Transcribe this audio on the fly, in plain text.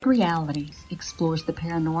Realities explores the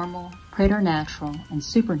paranormal, preternatural, and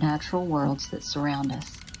supernatural worlds that surround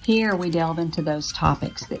us. Here we delve into those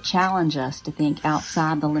topics that challenge us to think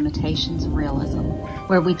outside the limitations of realism,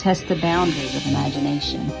 where we test the boundaries of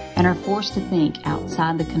imagination and are forced to think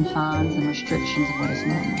outside the confines and restrictions of what is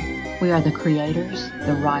normal. We are the creators,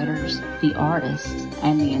 the writers, the artists,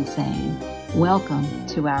 and the insane. Welcome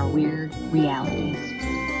to our Weird Realities.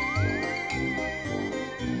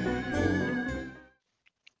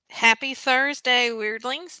 Happy Thursday,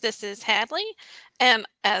 Weirdlings. This is Hadley, and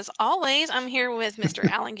as always, I'm here with Mr.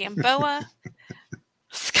 Alan Gamboa,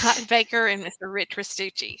 Scott Baker, and Mr. Rich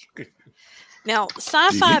Restucci. Now,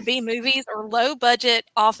 sci-fi B movies are low budget,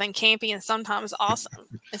 often campy, and sometimes awesome.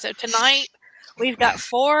 And so tonight, we've got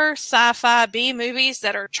 4 sci-fi B movies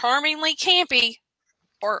that are charmingly campy,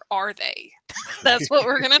 or are they? That's what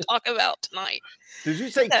we're going to talk about tonight. Did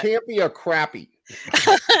you say campy or crappy?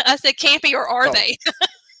 I said campy, or are they?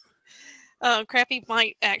 Crappy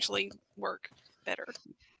might actually work better.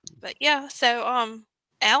 But yeah, so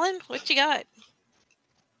Alan, what you got?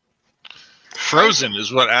 Frozen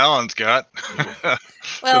is what Alan's got.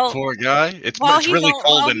 Well, the poor guy. It's really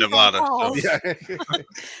cold in Nevada. So.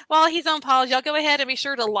 While he's on pause, y'all go ahead and be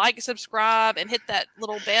sure to like, subscribe, and hit that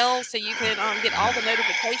little bell so you can get all the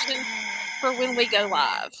notifications for when we go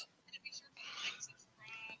live.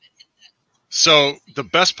 So the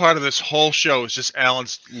best part of this whole show is just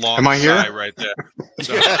Alan's long sigh right there.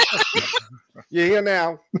 So. You're here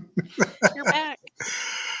now. You're back.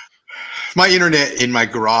 My internet in my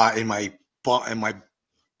garage, in my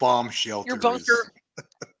bomb shelter. Your bunker.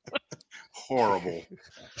 Horrible.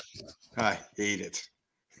 I hate it.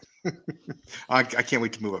 I can't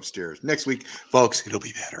wait to move upstairs. Next week, folks, it'll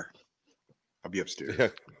be better. I'll be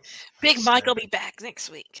upstairs. Big Mike will be back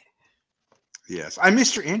next week. Yes, I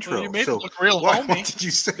missed your intro. Well, you made it look real homey. What did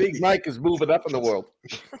you say? Big Mike is moving up in the world.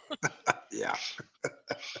 Yeah.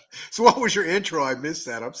 So what was your intro? I missed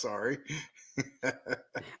that. I'm sorry.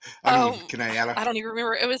 Can I add? I don't even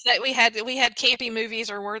remember. It was that we had campy movies,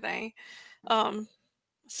 or were they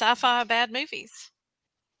sci-fi bad movies?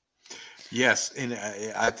 Yes, and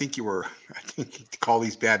I think you were. I think to call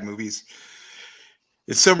these bad movies,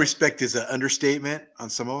 in some respect, is an understatement on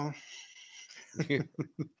some of them.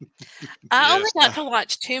 I only got to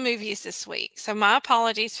watch 2 movies this week, so my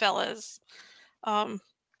apologies, fellas. I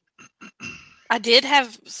did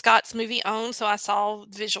have Scott's movie on, so I saw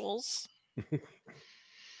visuals.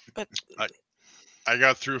 But I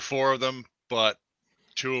got through 4 of them, but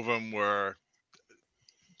 2 of them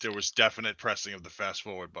there was definite pressing of the fast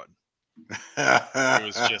forward button.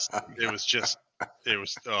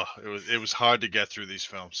 It was hard to get through these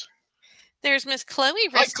films. There's Miss Chloe.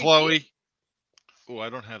 Hi, Chloe. Oh, I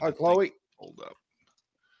don't have. Hi, Chloe. Hold up.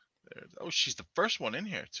 There. Oh, she's the first one in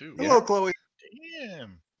here too. Hello, Chloe.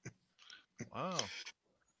 Damn. Wow.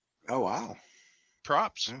 Oh wow.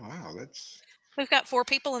 Props. Oh wow. We've got 4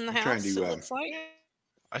 people in the house. It looks like.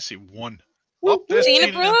 I see 1. Oh,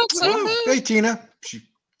 Tina Brooks. Hey, Tina.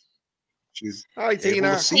 She's hi,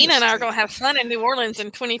 Tina. Tina and I are going to have fun in New Orleans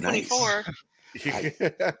in 2024. Nice.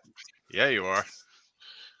 Yeah, you are.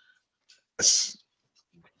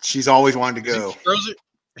 She's always wanted to go.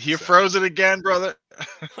 You froze it again, brother.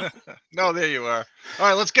 No, there you are. All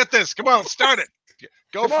right, let's get this. Come on, start it.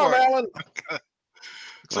 Go for it, Alan.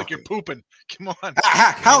 Looks like you're pooping. Come on.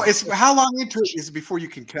 How long into it is it before you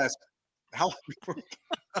can cuss? How long before?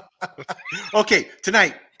 Okay,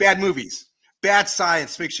 tonight, bad movies, bad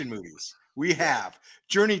science fiction movies. We have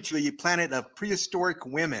Journey to the Planet of Prehistoric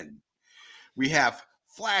Women. We have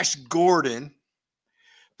Flash Gordon,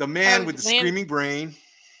 the man with the screaming brain.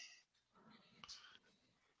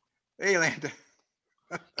 Hey, Landa.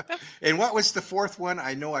 And what was the 4th one?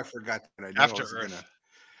 I know I forgot. After Earth.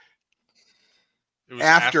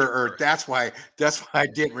 After Earth. That's why I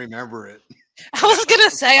didn't remember it. I was going to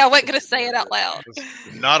say, I wasn't going to say it out loud.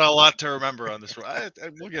 Not a lot to remember on this one.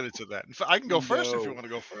 We'll get into that. I can go first if you want to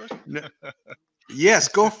go first. No. Yes,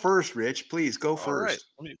 go first, Rich. Please go first. All right.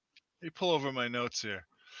 Let me pull over my notes here.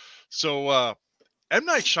 So, M.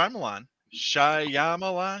 Night Shyamalan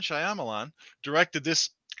directed this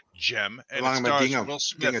gem, and it stars Will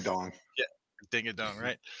Smith. Ding-a-dong. Yeah, ding-a-dong,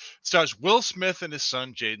 right? It stars Will Smith and his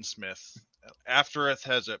son Jaden Smith. After Earth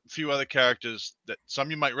has a few other characters that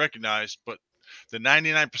some you might recognize, but the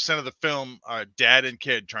 99% of the film are dad and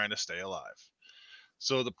kid trying to stay alive.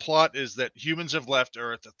 So the plot is that humans have left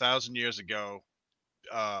Earth 1,000 years ago,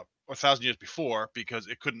 or 1,000 years before, because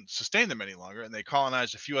it couldn't sustain them any longer, and they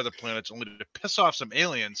colonized a few other planets only to piss off some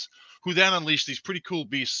aliens who then unleash these pretty cool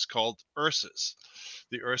beasts called Ursas.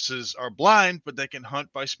 The Ursas are blind, but they can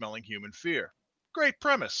hunt by smelling human fear. Great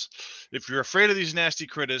premise. If you're afraid of these nasty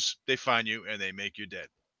critters, they find you and they make you dead.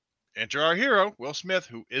 Enter our hero, Will Smith,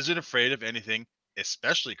 who isn't afraid of anything,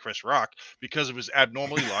 especially Chris Rock, because of his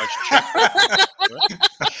abnormally large chest.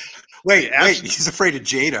 Wait, he's afraid of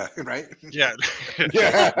Jada, right? Yeah.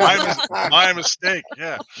 Yeah. my mistake.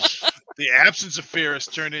 Yeah. The absence of fear has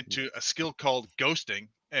turned into a skill called ghosting.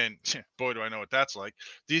 And boy, do I know what that's like.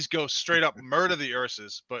 These ghosts straight up murder the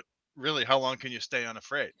Ursas, but really, how long can you stay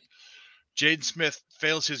unafraid? Jaden Smith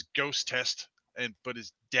fails his ghost test, but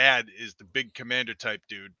his dad is the big commander type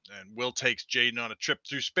dude. And Will takes Jaden on a trip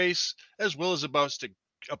through space, as Will is about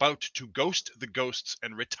to ghost the ghosts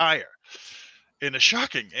and retire. In a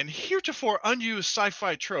shocking and heretofore unused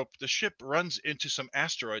sci-fi trope, the ship runs into some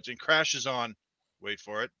asteroids and crashes on, wait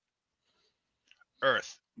for it,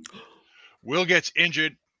 Earth. Will gets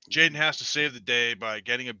injured. Jaden has to save the day by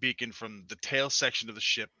getting a beacon from the tail section of the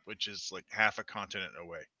ship, which is like half a continent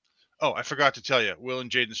away. Oh, I forgot to tell you, Will and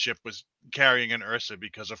Jaden's ship was carrying an Ursa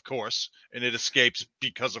because of course, and it escapes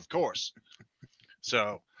because of course.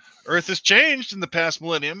 So Earth has changed in the past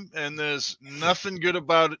millennium, and there's nothing good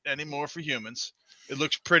about it anymore for humans. It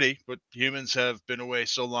looks pretty, but humans have been away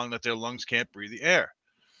so long that their lungs can't breathe the air.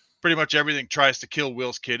 Pretty much everything tries to kill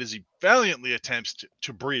Will's kid as he valiantly attempts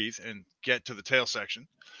to breathe and get to the tail section.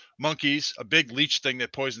 Monkeys, a big leech thing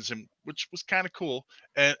that poisons him, which was kind of cool,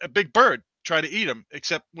 and a big bird try to eat him,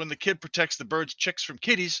 except when the kid protects the bird's chicks from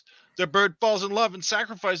kitties, the bird falls in love and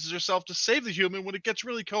sacrifices herself to save the human when it gets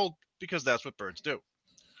really cold, because that's what birds do.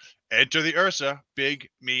 Enter the Ursa, big,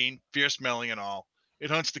 mean, fierce-smelling and all.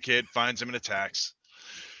 It hunts the kid, finds him, and attacks.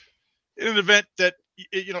 In an event that,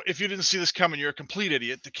 if you didn't see this coming, you're a complete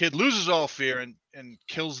idiot. The kid loses all fear and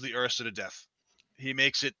kills the Ursa to death. He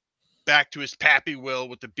makes it back to his pappy Will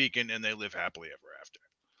with the beacon, and they live happily ever after.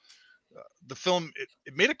 The film,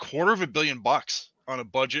 it made $250 million on a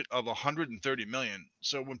budget of $130 million.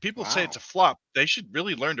 So when people say it's a flop, they should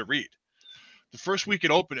really learn to read. The first week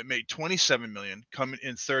it opened, it made $27 million, coming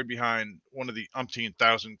in third behind one of the umpteen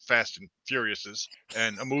thousand Fast and Furiouses,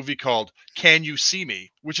 and a movie called Can You See Me,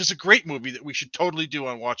 which is a great movie that we should totally do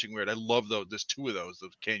on Watching Weird. I love those. There's two of those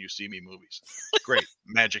Can You See Me movies. Great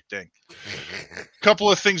magic thing. Couple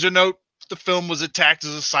of things to note. The film was attacked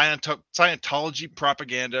as a Scientology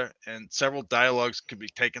propaganda, and several dialogues could be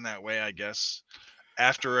taken that way, I guess.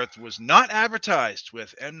 After Earth was not advertised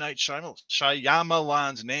with M. Night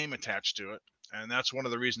Shyamalan's name attached to it, and that's one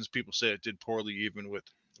of the reasons people say it did poorly, even with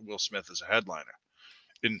Will Smith as a headliner.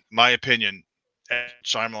 In my opinion,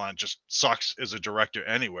 Shyamalan just sucks as a director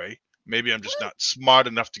anyway. Maybe I'm just not smart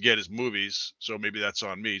enough to get his movies, so maybe that's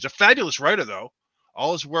on me. He's a fabulous writer, though.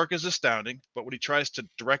 All his work is astounding, but when he tries to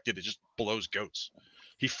direct it, it just blows goats.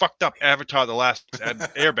 He fucked up Avatar: The Last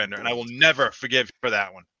Airbender, and I will never forgive him for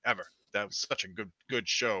that one, ever. That was such a good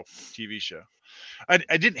show, TV show. I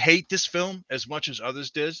didn't hate this film as much as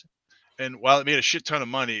others did, and while it made a shit ton of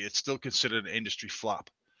money, it's still considered an industry flop.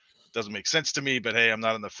 Doesn't make sense to me, but hey, I'm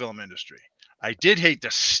not in the film industry. I did hate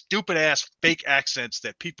the stupid-ass fake accents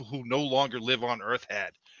that people who no longer live on Earth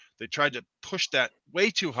had. They tried to push that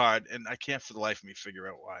way too hard, and I can't for the life of me figure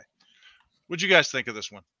out why. What'd you guys think of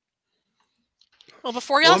this one? Well,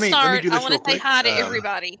 before y'all start, I want to say quick. hi to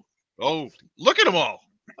everybody. Oh, look at them all.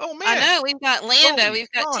 Oh, man. I know. We've got Lando.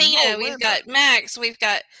 We've got Tina. We've got Max. We've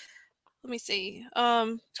got, let me see. I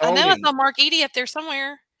know I saw Mark Eady up there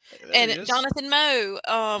somewhere. And Jonathan Moe.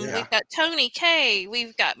 We've got Tony K.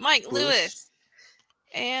 We've got Mike Lewis.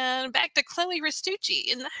 And back to Chloe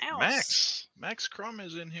Restucci in the house. Max Crum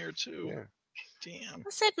is in here too. Yeah. Damn. I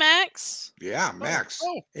said Max. Yeah, Max.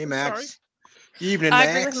 Oh, hey, Max. Sorry. Evening, I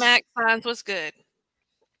Max. agree with Max. Signs was good.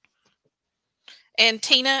 And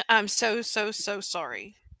Tina, I'm so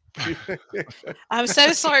sorry. I'm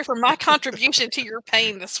so sorry for my contribution to your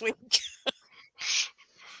pain this week.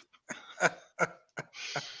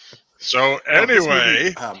 So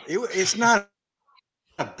anyway, it's not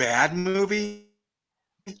a bad movie.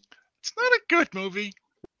 It's not a good movie.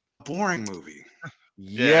 A boring movie.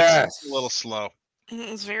 Yes. It's a little slow. It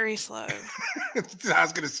was very slow. I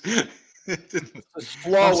was going to say. The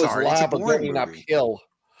slow is lava going uphill.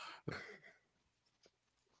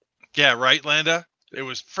 Yeah, right, Landa? It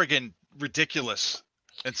was friggin' ridiculous.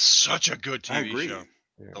 And such a good TV show.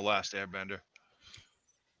 Yeah. The Last Airbender.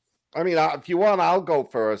 I mean, if you want, I'll go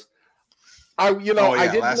first. I didn't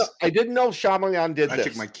know Shyamalan did this. I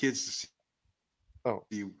took my kids to see. Oh,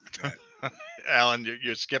 Alan,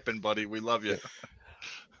 you're skipping, buddy. We love you.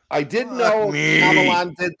 I didn't know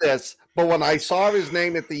Shyamalan did this, but when I saw his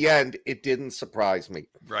name at the end, it didn't surprise me.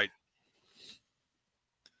 Right.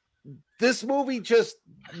 This movie just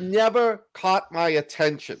never caught my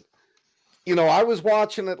attention. I was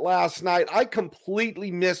watching it last night. I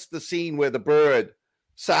completely missed the scene where the bird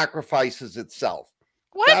sacrifices itself.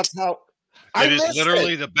 What? That's how it is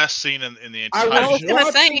literally the best scene in the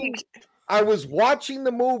entire thing. I was watching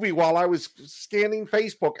the movie while I was scanning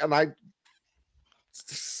Facebook, and I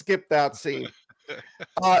skipped that scene.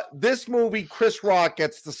 This movie, Chris Rock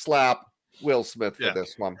gets to slap Will Smith for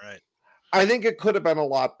this one. Right. I think it could have been a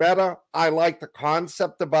lot better. I like the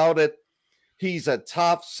concept about it. He's a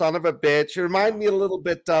tough son of a bitch. It reminded me a little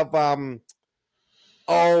bit of that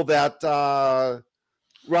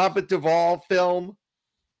Robert Duvall film,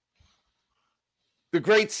 The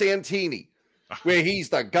Great Santini, where he's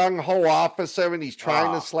the gung-ho officer and he's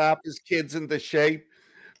trying to slap his kids into shape.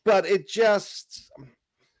 But it just,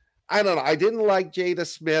 I don't know. I didn't like Jada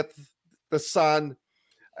Smith, the son.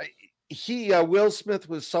 Will Smith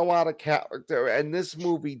was so out of character, and this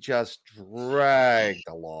movie just dragged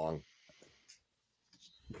along.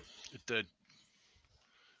 It did.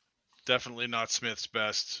 Definitely not Smith's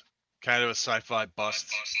best. Kind of a sci-fi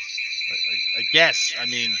bust. I guess. I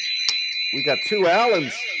mean, we got two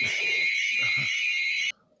Allens.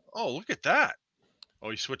 Oh, look at that. Oh,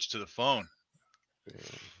 he switched to the phone.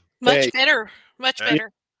 Much better. Much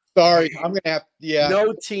better. Sorry, I'm going to have,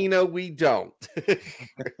 No, Tina, we don't.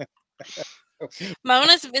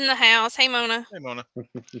 Mona's in the house. Hey, Mona. Hey, Mona.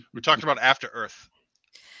 We talked about After Earth.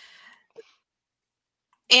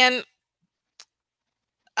 And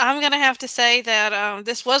I'm going to have to say that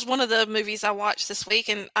this was one of the movies I watched this week,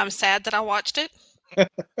 and I'm sad that I watched it.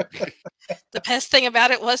 The best thing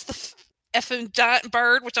about it was the effing giant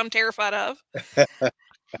bird, which I'm terrified of.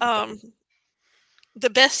 The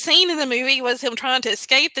best scene in the movie was him trying to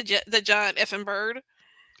escape the giant effing bird.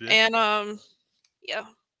 Yeah. And,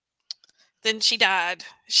 then she died.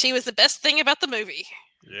 She was the best thing about the movie.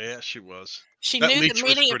 Yeah, she was. She knew the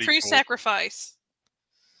meaning of true sacrifice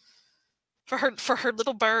for her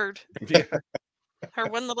little bird. Yeah. Her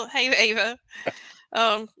one little, hey, Ava.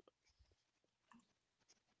 I'm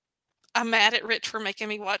mad at Rich for making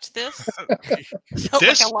me watch this.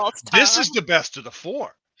 This is the best of the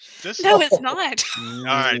four. No, it's not. All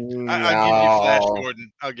right. I'll give you Flash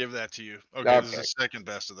Gordon. I'll give that to you. Okay, this is the second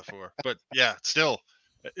best of the four. But yeah, still,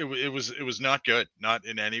 it was not good. Not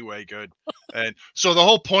in any way good. And so the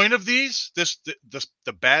whole point of these,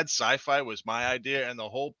 the bad sci-fi was my idea, and the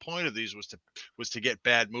whole point of these was to get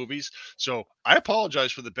bad movies. So I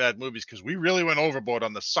apologize for the bad movies because we really went overboard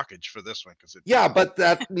on the suckage for this one. But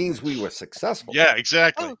that means we were successful. Yeah,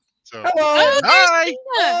 exactly. Oh. So hello. Hi.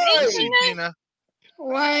 Hey, Tina.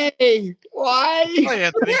 Why? Hi,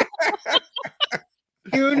 Anthony.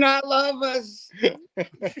 Do not love us.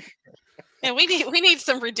 And we need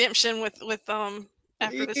some redemption with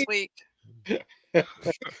after this week.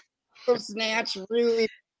 Snatch really.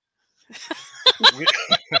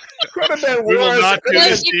 Could have been We will worse. not do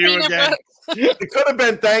this to you again. It could have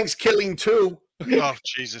been Thanksgiving too. Oh,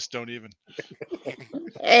 Jesus, don't even.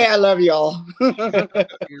 Hey, I love y'all.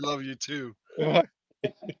 We love you too.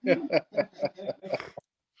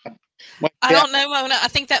 I don't know, Mona. I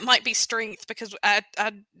think that might be strength because I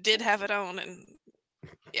did have it on, and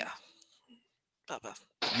yeah. Bubba.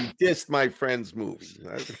 You dissed my friend's movie.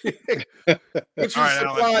 Which was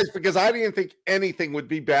surprised because I didn't think anything would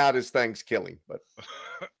be bad as Thanksgiving. But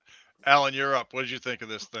Alan, you're up. What did you think of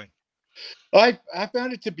this thing? I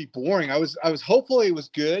found it to be boring. I was hopeful it was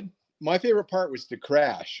good. My favorite part was the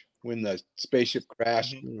crash, when the spaceship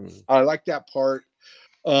crashed. Mm-hmm. I liked that part.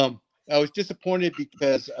 I was disappointed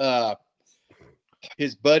because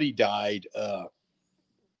his buddy died,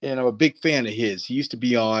 and I'm a big fan of his. He used to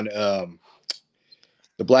be on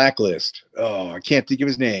the Blacklist. Oh, I can't think of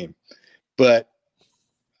his name, but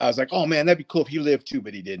I was like, oh man, that'd be cool if he lived too,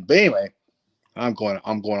 but he didn't. But anyway, I'm going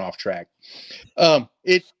off track.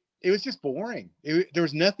 It was just boring. There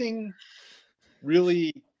was nothing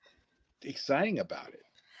really exciting about it.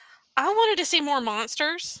 I wanted to see more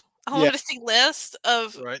monsters. I wanted to see less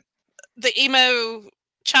of the emo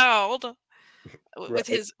child with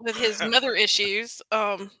his mother issues.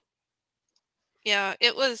 Yeah,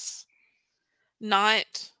 it was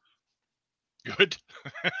not good.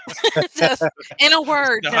 In a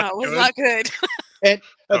word, no, it was not good. And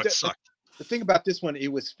it sucked. The thing about this one,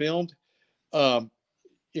 it was filmed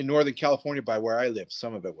in Northern California by where I live.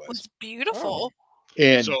 Some of it was. It was beautiful.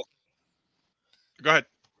 And so, go ahead.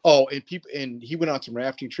 Oh, and he went on some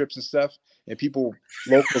rafting trips and stuff, and people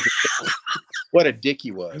locals, what a dick he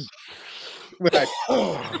was.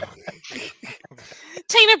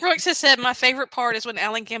 Tina Brooks has said my favorite part is when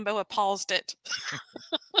Alan Gamboa paused it.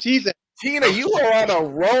 Tina, you are on a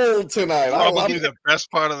roll tonight. Probably the best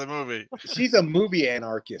part of the movie. She's a movie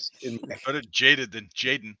anarchist. Better jaded than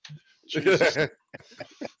Jaden.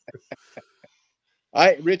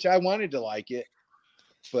 Rich, I wanted to like it,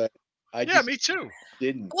 but I just me too.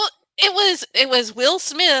 didn't. Well, it was Will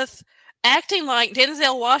Smith acting like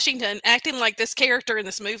Denzel Washington, acting like this character in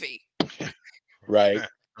this movie. Right.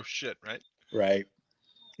 Oh shit! Right. Right.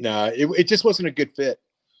 No, it just wasn't a good fit.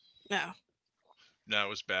 No. No, it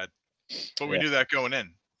was bad. But we knew that going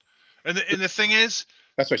in. And the thing is,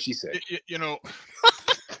 that's what she said. You know,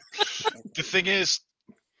 the thing is,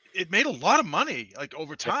 it made a lot of money like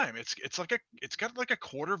over time. It's got like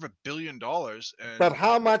 $250 million. And but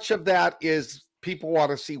how much of that is people want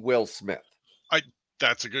to see Will Smith?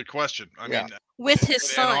 That's a good question. I mean, with his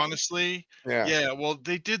son. And honestly, yeah. Well,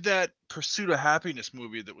 they did that Pursuit of Happiness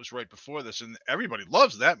movie that was right before this, and everybody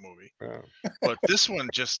loves that movie. Yeah. But this one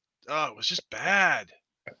just, it was just bad.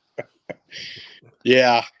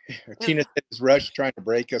 Yeah, Tina says Rush trying to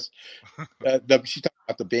break us. She's talking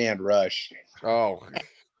about the band Rush. Oh,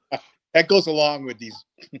 that goes along with these.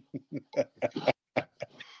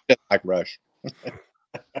 Like Rush.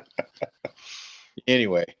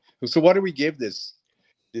 Anyway, so what do we give this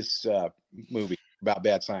movie about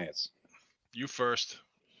bad science? You first.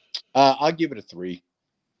 I'll give it a 3.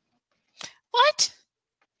 What?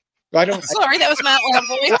 I don't. Sorry, that was my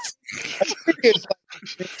voice.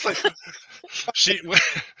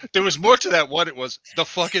 There was more to that. What it was? The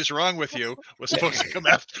fuck is wrong with you? Was supposed to come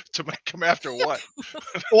after what?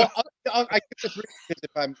 Well, I give it a 3 because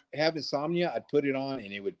if I have insomnia, I'd put it on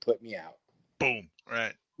and it would put me out. Boom!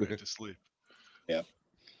 Right to sleep. Yep.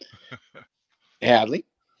 Hadley.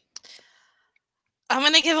 I'm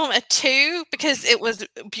gonna give them a 2 because it was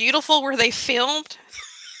beautiful where they filmed,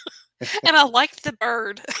 and I liked the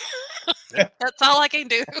bird. That's all I can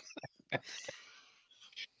do.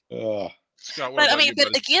 Scott, but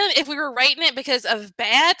again, if we were rating it because of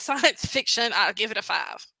bad science fiction, I'd give it a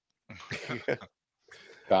 5.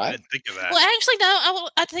 I didn't think of that. Well, actually, no.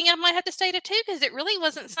 I think I might have to stay at a 2 because it really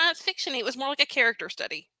wasn't science fiction. It was more like a character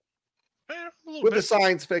study. With a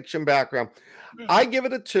science fiction background. I give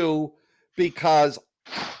it a 2 because,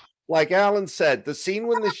 like Alan said, the scene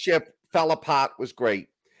when the ship fell apart was great.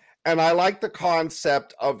 And I like the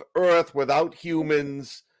concept of Earth without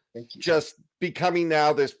humans just becoming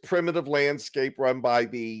now this primitive landscape run by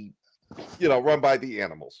the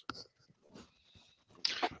animals.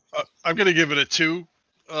 I'm going to give it a 2.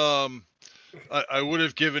 I would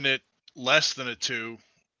have given it less than a 2,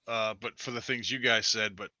 but for the things you guys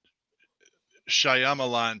said, but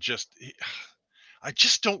Shyamalan I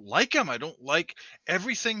just don't like him. I don't like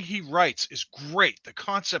everything he writes is great. The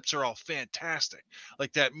concepts are all fantastic.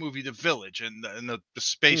 Like that movie, The Village, and the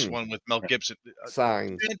space one with Mel Gibson.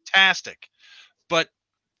 Signs. Fantastic. But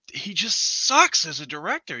he just sucks as a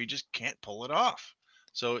director. He just can't pull it off.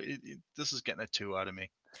 So this is getting a 2 out of me.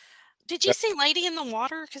 Did you see Lady in the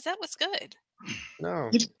Water? Because that was good.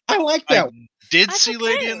 No, I like that. I did see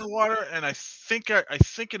Lady in the Water, and I think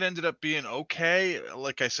it ended up being okay.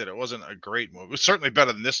 Like I said, it wasn't a great movie. It was certainly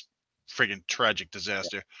better than this friggin' tragic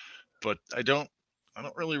disaster. But I don't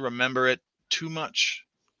really remember it too much.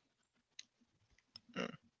 I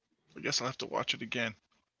guess I'll have to watch it again.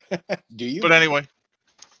 Do you? But anyway.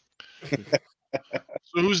 So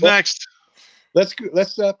who's next? Let's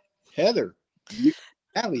Heather.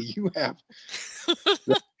 Allie, you have.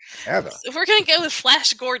 Heather. So we're going to go with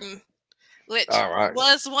Flash Gordon, which right.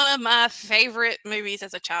 was one of my favorite movies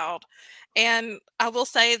as a child. And I will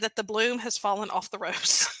say that the bloom has fallen off the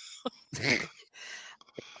rose.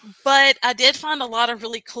 But I did find a lot of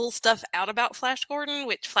really cool stuff out about Flash Gordon,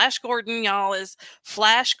 which Flash Gordon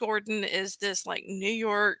is this like New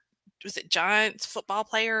York, was it Giants football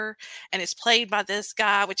player, and it's played by this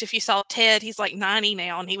guy, which if you saw Ted, he's like 90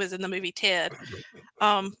 now, and he was in the movie Ted.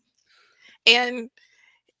 And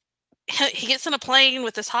he gets in a plane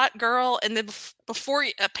with this hot girl, and then before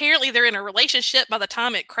apparently they're in a relationship by the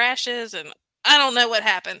time it crashes, and I don't know what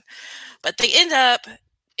happened, but they end up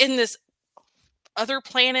in this other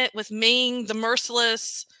planet with Ming the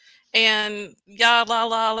Merciless, and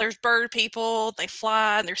there's bird people, they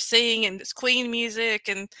fly and they're singing and it's Queen music,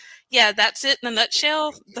 and yeah, that's it in a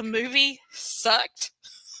nutshell. The movie sucked.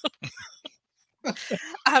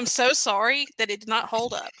 I'm so sorry that it did not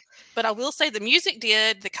hold up. But I will say the music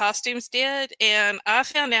did, the costumes did, and I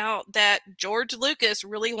found out that George Lucas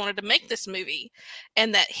really wanted to make this movie,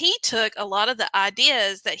 and that he took a lot of the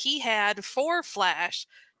ideas that he had for Flash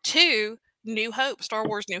to New Hope, Star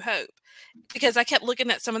Wars New Hope, because I kept looking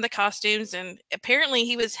at some of the costumes, and apparently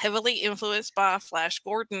he was heavily influenced by Flash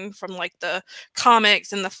Gordon from like the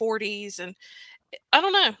comics in the 40s, and I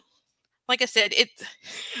don't know. Like I said,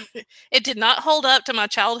 it did not hold up to my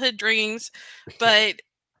childhood dreams, but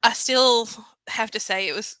I still have to say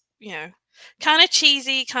it was kind of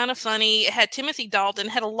cheesy, kind of funny. It had Timothy Dalton,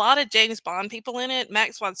 had a lot of James Bond people in it,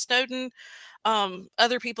 Max von Snowden,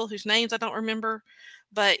 other people whose names I don't remember.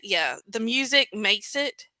 But yeah, the music makes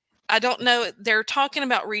it. I don't know. They're talking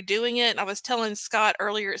about redoing it. I was telling Scott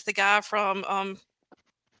earlier, it's the guy from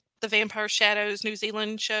the Vampire Shadows New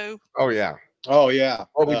Zealand show. Oh yeah. Oh yeah.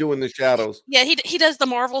 What we do in the shadows. Yeah, he does the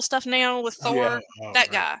Marvel stuff now with Thor. Yeah. Oh, That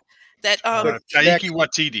right. guy. That Taiki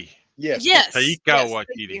Waititi. Yes. yes. Taika yes,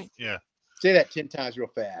 Waititi. Yeah. Say that 10 times real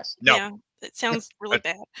fast. No. Yeah, it sounds really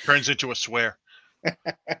bad. Turns into a swear.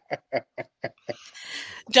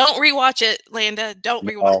 Don't rewatch it, Landa. Don't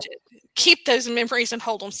rewatch it. Keep those memories and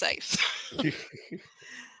hold them safe.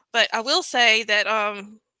 But I will say that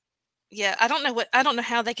yeah, I don't know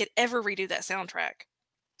how they could ever redo that soundtrack.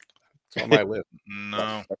 It's on my list.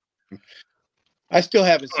 No. I still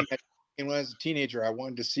haven't seen that. And when I was a teenager, I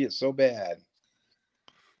wanted to see it so bad.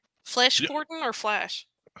 Flash Gordon or Flash?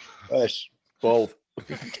 Both.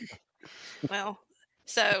 Well,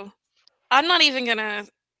 so I'm not even gonna.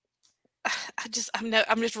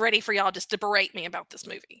 I'm just ready for y'all just to berate me about this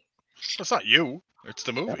movie. It's not you. It's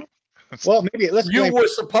the movie. Well, maybe let's. You were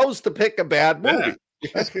supposed to pick a bad movie.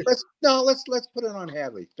 Let's put it on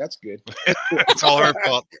Hadley. That's good. It's all her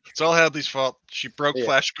fault. It's all Hadley's fault. She broke Yeah.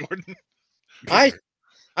 Flash Gordon.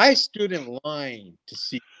 I stood in line to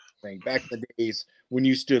see the thing back in the days when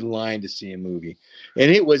you stood in line to see a movie, and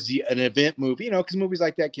it was an event movie, because movies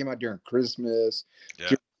like that came out during Christmas,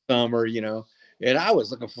 during summer, and I was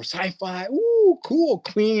looking for sci-fi. Ooh, cool,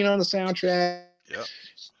 clean on the soundtrack. Yeah.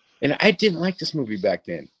 And I didn't like this movie back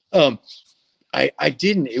then. I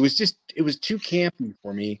didn't. It was too campy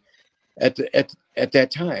for me at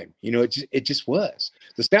that time. It just was.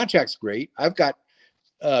 The soundtrack's great. I've got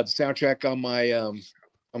the soundtrack on my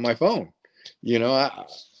phone.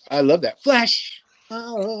 I love that. Flash.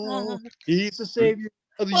 Oh, he's the savior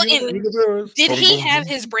of the universe. Did he have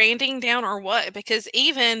his branding down or what? Because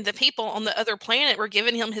even the people on the other planet were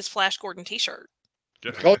giving him his Flash Gordon T-shirt.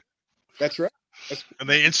 Oh, that's right. And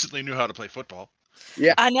they instantly knew how to play football.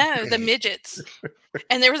 Yeah, I know, the midgets.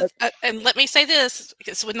 And there was, and let me say this: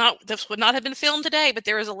 this would not have been filmed today, but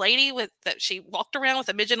there was a lady that she walked around with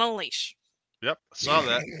a midget on a leash. Yep, I saw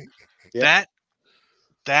that. Yeah.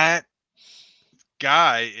 That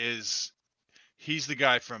guy he's the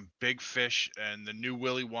guy from Big Fish and the new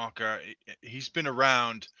Willy Wonka. He's been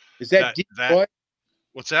around. Is that Deep Roy?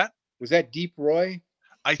 What's that? Was that Deep Roy?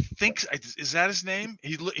 I think is that his name?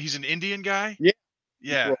 He's an Indian guy. Yeah.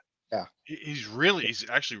 Yeah. Yeah. He's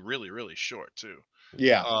actually really, really short too.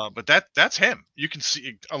 Yeah. But that's him. You can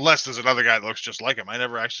see, unless there's another guy that looks just like him. I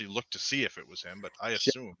never actually looked to see if it was him, but I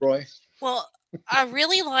assume. Roy. Well, I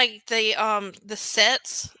really liked the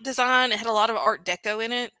sets design. It had a lot of Art Deco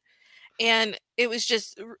in it, and it was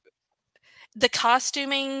just the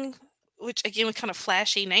costuming, which again was kind of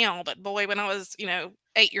flashy now. But boy, when I was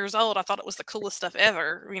 8 years old, I thought it was the coolest stuff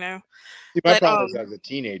ever. See, my But, problem was I was a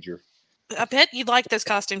teenager. I bet you liked those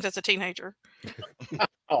costumes as a teenager.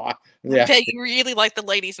 Oh, yeah. I bet you really liked the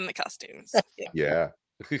ladies in the costumes. Yeah.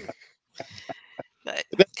 But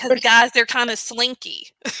because guys, they're kind of slinky.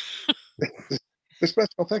 The special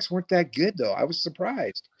effects weren't that good, though. I was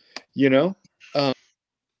surprised.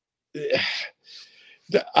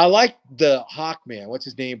 I like the Hawkman. What's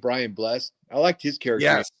his name? Brian Bless. I liked his character.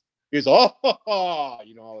 Yes. He was all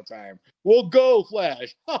the time. We'll go,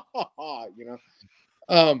 Flash. But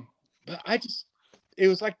it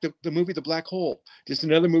was like the movie The Black Hole. Just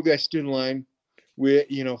another movie I stood in line with,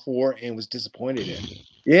 for and was disappointed in.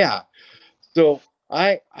 Yeah. So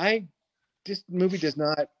this movie does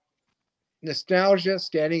not nostalgia,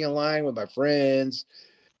 standing in line with my friends,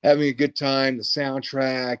 having a good time, the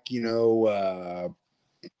soundtrack,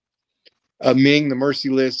 Ming the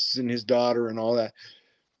Merciless and his daughter and all that.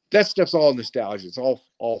 That stuff's all nostalgia. It's all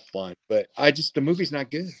fun. But the movie's not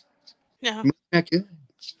good. No. Not good.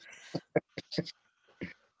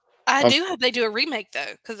 I do hope they do a remake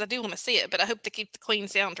though, because I do want to see it, but I hope they keep the clean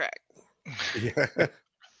soundtrack. Yeah.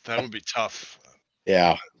 That would be tough.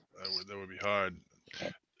 Yeah. That would be hard.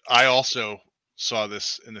 I also saw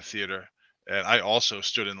this in the theater, and I also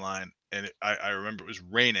stood in line, and I remember it was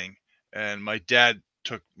raining, and my dad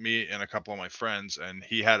took me and a couple of my friends, and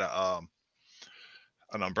he had an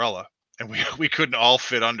umbrella, and we couldn't all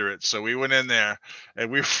fit under it, so we went in there, and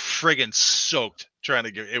we were friggin' soaked trying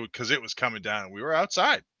to get it because it was coming down, and we were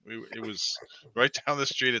outside. It was right down the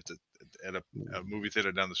street at a movie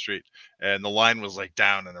theater down the street, and the line was like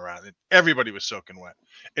down and around, and everybody was soaking wet,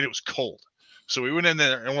 and it was cold. So we went in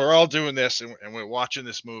there, and we're all doing this, and we're watching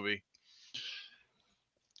this movie,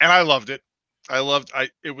 and I loved it.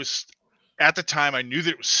 It was at the time I knew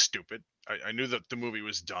that it was stupid. I knew that the movie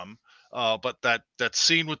was dumb. But that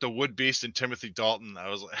scene with the wood beast and Timothy Dalton, I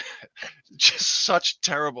was like, just such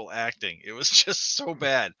terrible acting. It was just so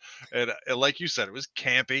bad. And like you said, it was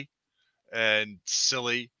campy and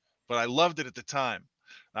silly, but I loved it at the time.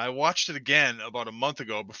 I watched it again about a month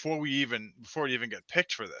ago before it even got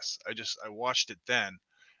picked for this. I watched it then,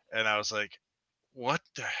 and I was like, what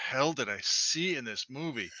the hell did I see in this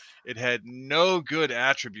movie? It had no good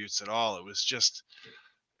attributes at all. It was just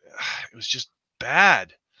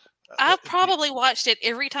bad. I probably watched it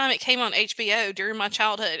every time it came on HBO during my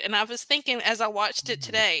childhood, and I was thinking as I watched it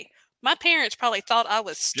today, my parents probably thought I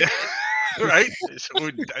was stupid. Right?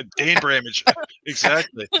 Dane Bramage.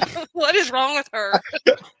 Exactly. What is wrong with her?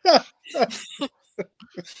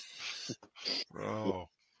 Oh.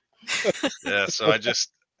 Yeah, so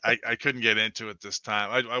I couldn't get into it this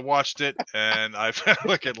time. I watched it, and I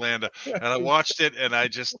look at Landa, and I watched it, and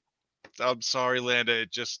I'm sorry, Landa,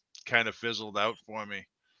 it just kind of fizzled out for me.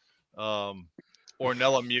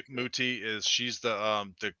 Ornella Muti she's the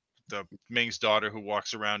Ming's daughter who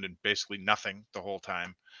walks around in basically nothing the whole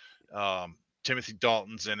time. Timothy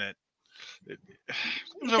Dalton's in it. It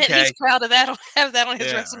was okay. He's proud of have that on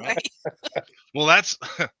his resume. Right. Well, that's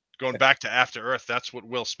going back to After Earth. That's what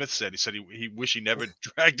Will Smith said. He said he wished he never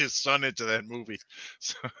dragged his son into that movie.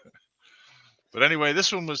 So, but anyway,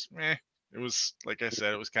 this one was it was, like I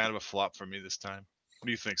said, it was kind of a flop for me this time. What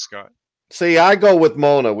do you think, Scott? See, I go with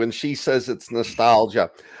Mona when she says it's nostalgia.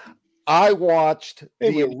 I watched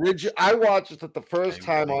the original. I watched it the first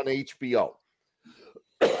time on HBO.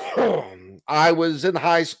 I was in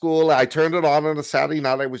high school. I turned it on a Saturday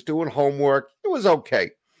night. I was doing homework. It was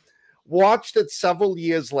okay. Watched it several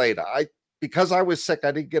years later. Because I was sick,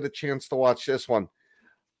 I didn't get a chance to watch this one.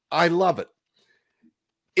 I love it.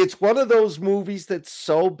 It's one of those movies that's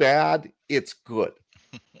so bad, it's good.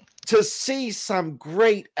 To see some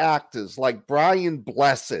great actors like Brian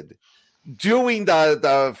Blessed doing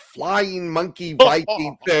the flying monkey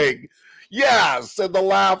Viking thing. Yes, and the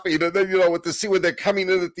laughing, and then with the scene when they're coming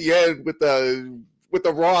in at the end with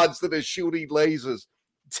the rods that are shooting lasers.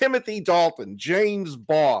 Timothy Dalton, James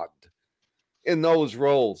Bond in those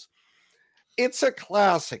roles. It's a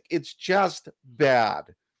classic. It's just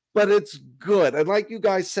bad, but it's good. And like you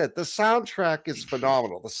guys said, the soundtrack is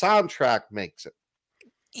phenomenal. The soundtrack makes it.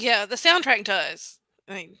 Yeah, the soundtrack does.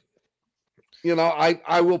 I mean,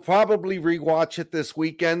 I will probably rewatch it this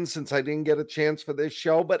weekend since I didn't get a chance for this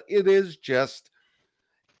show, but it's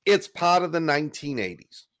part of the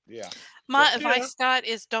 1980s. Yeah. My advice, Scott,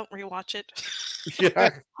 is don't rewatch it.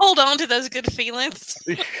 Yeah. Hold on to those good feelings.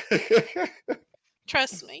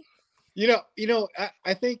 Trust me.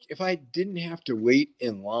 I think if I didn't have to wait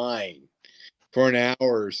in line for an hour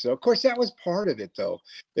or so, of course that was part of it though.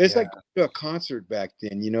 It's like a concert back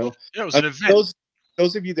then, Yeah, it was an event.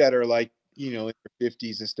 Those of you that are like, in your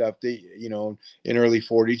 50s and stuff, in early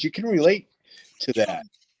 40s, you can relate to that.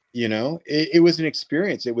 It was an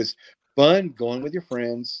experience. It was fun going with your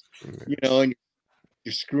friends, and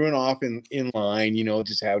you're screwing off in line,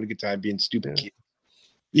 just having a good time being stupid kids.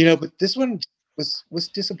 But this one was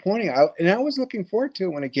disappointing. I was looking forward to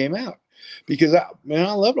it when it came out because I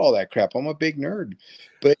loved all that crap. I'm a big nerd,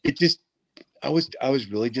 but it just I was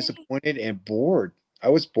really disappointed and bored. I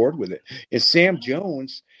was bored with it. And Sam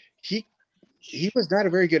Jones, he was not a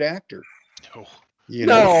very good actor.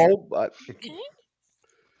 No, but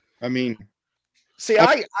I mean, see,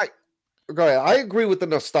 I go ahead. I agree with the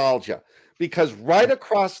nostalgia because right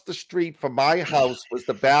across the street from my house was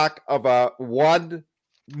the back of a one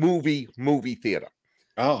movie theater.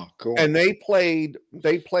 Oh, cool. And they played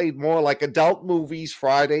more like adult movies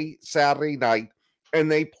Friday, Saturday night,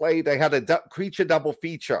 and they had a creature double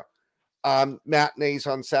feature matinees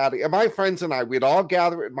on Saturday. And my friends and I, we'd all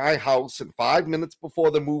gather at my house, and 5 minutes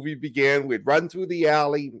before the movie began, we'd run through the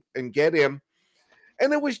alley and get in.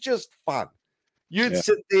 And it was just fun. You'd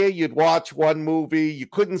sit there, you'd watch one movie. You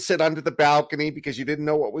couldn't sit under the balcony because you didn't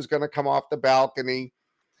know what was going to come off the balcony.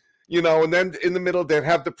 And then in the middle, they'd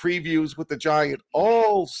have the previews with the giant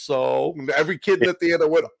also. And every kid in the theater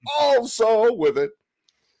went also with it.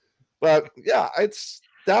 But yeah,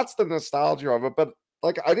 that's the nostalgia of it. But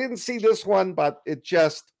like, I didn't see this one, but it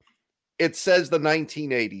says the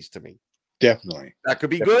 1980s to me. Definitely. That could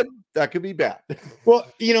be good. That could be bad.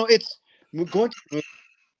 Well, I'm going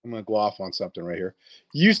to go off on something right here.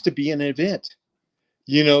 Used to be an event.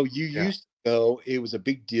 Used to go. It was a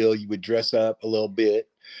big deal. You would dress up a little bit.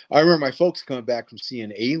 I remember my folks coming back from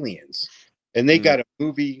seeing Aliens, and they got a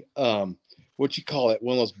movie. What you call it?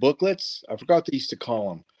 One of those booklets. I forgot what they used to call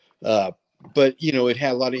them. But it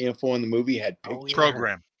had a lot of info in the movie. It had pictures.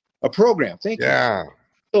 Program. A program. Thank you. Yeah.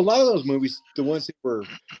 So a lot of those movies, the ones that were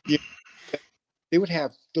they would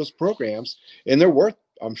have those programs, and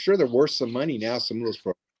I'm sure they're worth some money now. Some of those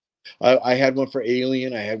programs. I had one for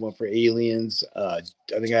Alien. I had one for Aliens. I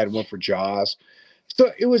think I had one for Jaws.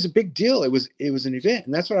 So it was a big deal. It was an event,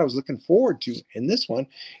 and that's what I was looking forward to in this one,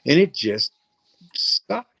 and it just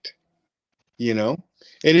sucked. And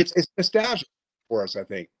it's nostalgia for us. I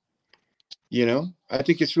think. I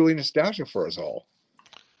think it's really nostalgia for us all.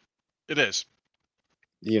 It is.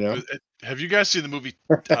 Have you guys seen the movie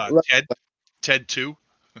Ted 2?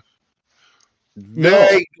 No.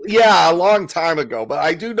 Yeah, a long time ago, but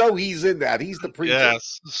I do know he's in that. He's the preacher.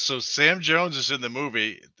 Yes. So Sam Jones is in the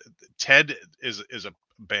movie. Ted is a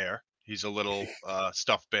bear. He's a little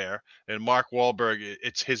stuffed bear, and Mark Wahlberg,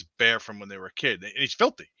 it's his bear from when they were a kid. And he's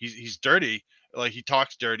filthy. He's dirty. Like, he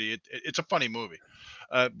talks dirty. It's a funny movie.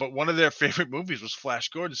 But one of their favorite movies was Flash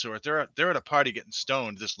Gordon. So they're at a party getting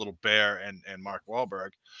stoned, this little bear and Mark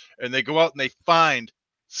Wahlberg, and they go out and they find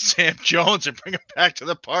Sam Jones and bring him back to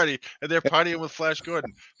the party, and they're partying with Flash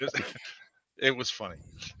Gordon. It was funny.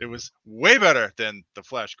 It was way better than the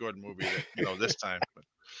Flash Gordon movie this time.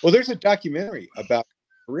 Well, there's a documentary about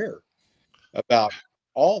his career, about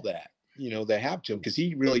all that, that happened to him, because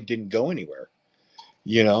he really didn't go anywhere.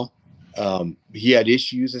 He had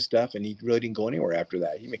issues and stuff, and he really didn't go anywhere after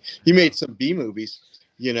that. He made some B movies,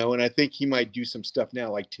 and I think he might do some stuff now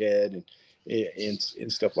like Ted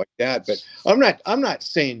and stuff like that. But I'm not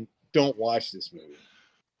saying don't watch this movie,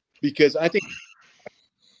 because I think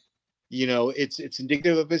it's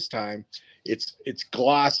indicative of his time. It's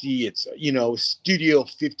glossy. It's Studio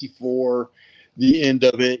 54, the end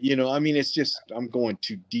of it. It's just, I'm going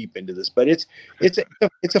too deep into this, but it's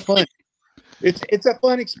a fun. It's a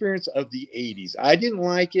fun experience of the 80s. I didn't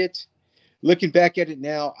like it. Looking back at it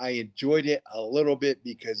now, I enjoyed it a little bit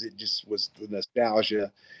because it just was the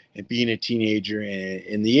nostalgia and being a teenager.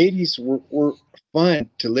 And the 80s were fun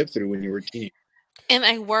to live through when you were a teenager. In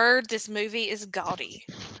a word, this movie is gaudy.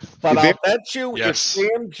 But I'll bet you if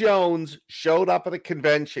Sam Jones showed up at a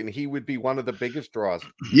convention, he would be one of the biggest draws.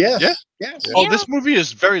 Yes. Yeah. Yes. Oh, this movie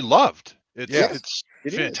is very loved. It's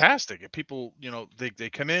It fantastic. People, they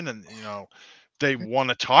come in and, they want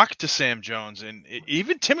to talk to Sam Jones, and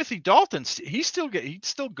even Timothy Dalton, he still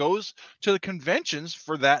goes to the conventions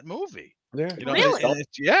for that movie. Yeah. Really?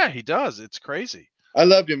 He does. It's crazy. I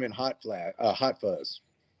loved him in Hot Fuzz.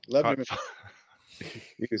 Loved him.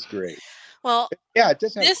 He was great. Well, yeah, it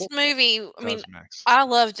does have this movie, I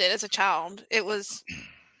loved it as a child.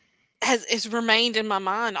 It's remained in my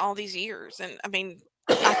mind all these years. And I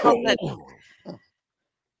thought that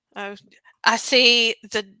I see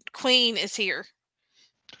the Queen is here.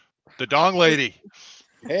 The Dong Lady.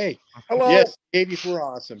 Hey. Hello. Yes, 80s were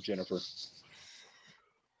awesome, Jennifer.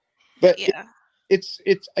 But yeah, it's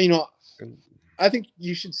I think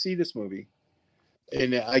you should see this movie.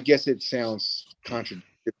 And I guess it sounds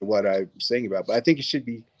contradictory to what I'm saying about, but I think it should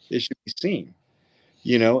be seen,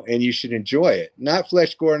 and you should enjoy it. Not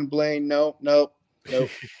Flash Gordon Blaine. Nope,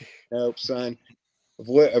 son.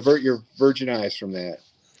 Avert your virgin eyes from that.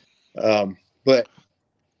 But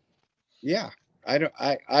yeah, I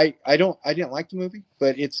didn't like the movie,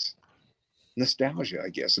 but it's nostalgia, I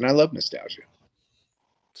guess, and I love nostalgia.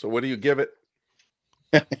 So what do you give it?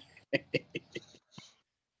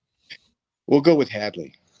 We'll go with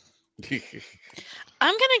Hadley.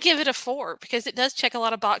 I'm going to give it a 4 because it does check a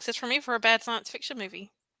lot of boxes for me for a bad science fiction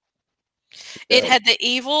movie. It had the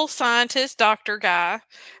evil scientist doctor guy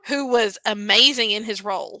who was amazing in his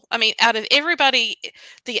role. Out of everybody,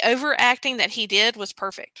 the overacting that he did was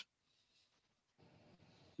perfect.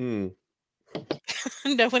 No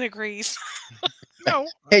one agrees. No.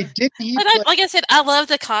 Hey, did he? But like I said, I love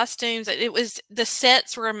the costumes. The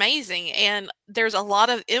sets were amazing, and there's a lot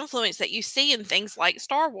of influence that you see in things like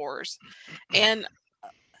Star Wars. And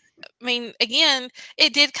again,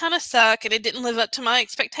 it did kind of suck, and it didn't live up to my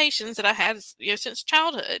expectations that I had, since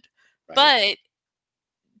childhood. Right.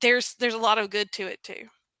 But there's a lot of good to it too.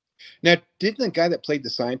 Now, didn't the guy that played the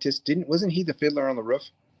scientist wasn't he the Fiddler on the Roof?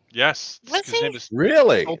 Yes. His name is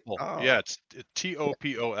really? Topol. Oh. Yeah, it's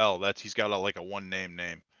Topol. He's got a one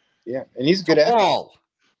name. Yeah, and he's good at it.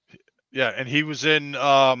 Yeah, and he was in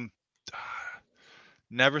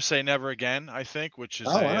Never Say Never Again, I think, which is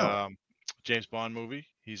James Bond movie.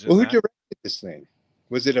 He's in who directed this thing?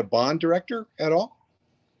 Was it a Bond director at all?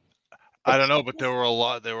 I don't know, but there were a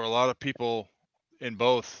lot of people in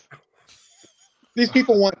both. These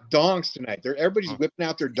people want dongs tonight. Everybody's whipping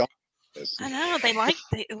out their dongs. I know they like.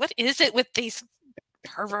 What is it with these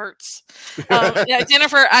perverts?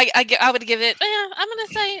 Jennifer, I would give it. Yeah, I'm gonna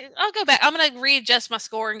say I'll go back. I'm gonna readjust my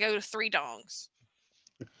score and go to 3 dongs.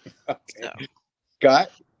 Okay. So.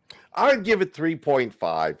 Scott, I'd give it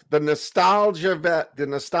 3.5. The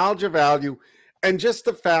nostalgia value, and just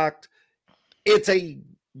the fact it's a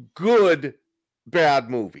good bad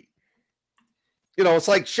movie. You know, it's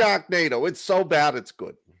like Sharknado. It's so bad it's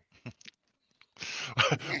good.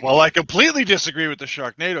 Well, I completely disagree with the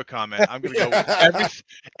Sharknado comment. I'm going to go with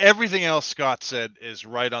everything else Scott said is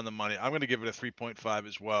right on the money. I'm going to give it a 3.5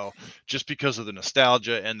 as well, just because of the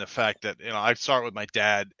nostalgia and the fact that, you know, I saw it with my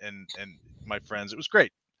dad and my friends. It was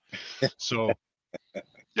great. So,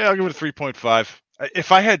 yeah, I'll give it a 3.5.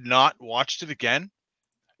 If I had not watched it again,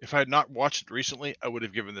 if I had not watched it recently, I would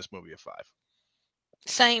have given this movie a 5.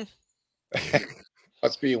 Same.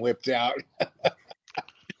 What's being whipped out?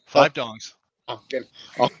 5 dongs. I'm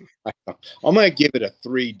gonna give it a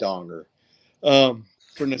 3 donger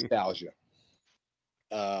for nostalgia.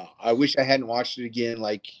 I wish I hadn't watched it again,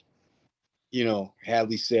 like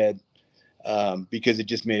Hadley said, because it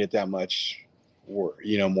just made it that much more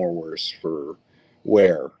worse for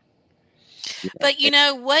wear. But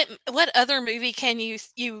what other movie can you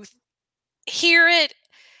hear it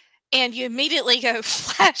and you immediately go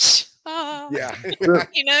Flash? Yeah. Sure.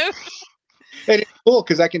 And it's cool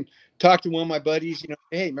because I can talk to one of my buddies,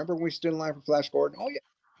 hey, remember when we stood in line for Flash Gordon? Oh yeah,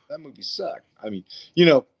 that movie sucked. I mean,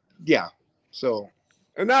 yeah. So,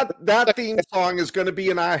 and that theme song is going to be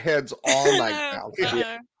in our heads all night now.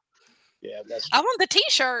 Yeah, that's. I want the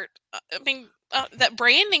T-shirt. I mean, that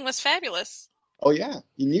branding was fabulous. Oh yeah,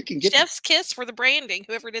 and you can get Chef's kiss for the branding.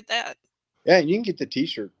 Whoever did that. Yeah, and you can get the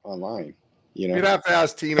T-shirt online. You'd have to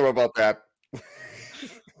ask Tina about that.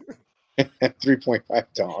 3.5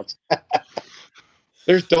 dongs.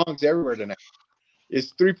 There's dongs everywhere tonight.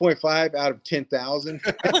 It's 3.5 out of 10,000.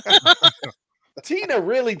 Tina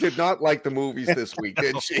really did not like the movies this week,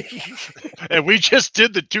 did she? And we just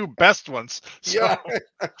did the 2 best ones. So. Yeah.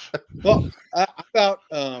 Well, I'll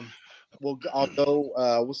go.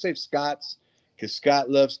 We'll save Scott's because Scott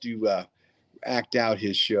loves to act out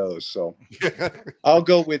his shows. So I'll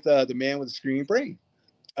go with The Man with the Screaming Brain.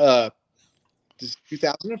 This is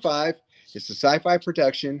 2005. It's a sci-fi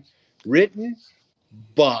production written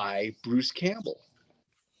by Bruce Campbell.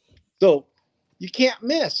 So you can't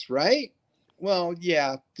miss, right? Well,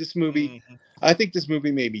 yeah, this movie, I think this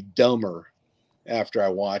movie made me dumber after I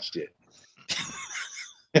watched it.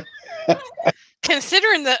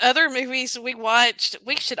 Considering the other movies we watched,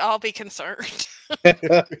 we should all be concerned.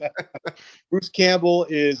 Bruce Campbell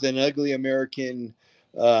is an ugly American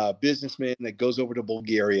businessman that goes over to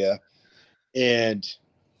Bulgaria, and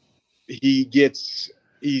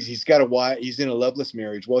he's got a wife. He's in a loveless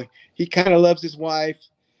marriage. Well, he kind of loves his wife,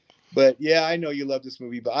 but yeah, I know you love this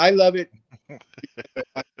movie, but I love it.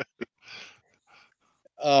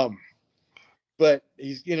 But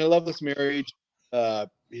he's in a loveless marriage.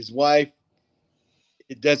 His wife,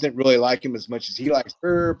 it doesn't really like him as much as he likes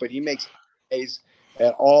her, but he makes eyes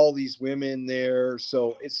at all these women there.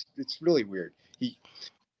 So it's really weird. He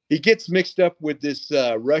gets mixed up with this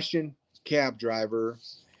Russian cab driver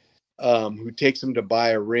who takes him to buy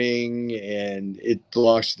a ring, and it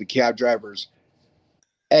belongs to the cab driver's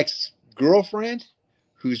ex-girlfriend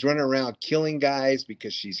who's running around killing guys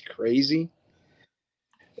because she's crazy.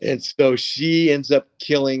 And so she ends up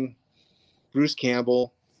killing Bruce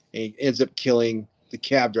Campbell and ends up killing the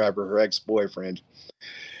cab driver, her ex-boyfriend.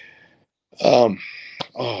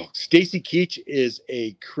 Stacy Keach is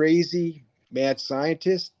a crazy mad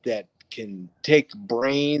scientist that can take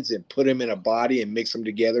brains and put them in a body and mix them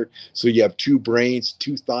together. So you have 2 brains,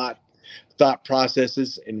 2 thought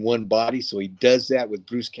processes in one body. So he does that with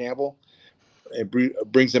Bruce Campbell and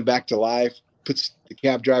brings him back to life, puts the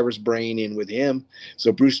cab driver's brain in with him.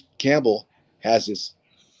 So Bruce Campbell has this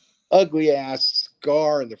ugly ass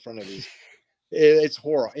scar in the front of his. It's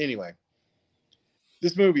horrible. Anyway,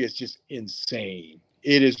 this movie is just insane.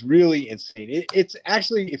 It is really insane. It's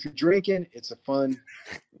actually, if you're drinking, it's a fun,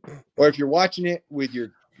 or if you're watching it with your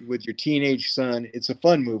teenage son, it's a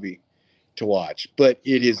fun movie to watch. But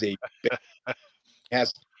it is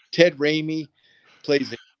has Ted Raimi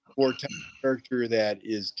plays a 4-time character that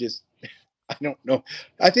is just, I don't know.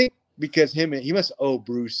 I think because he must owe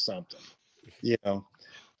Bruce something,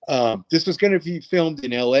 This was going to be filmed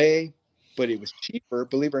in LA, but it was cheaper,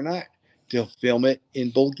 believe it or not, to film it in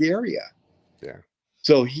Bulgaria. Yeah.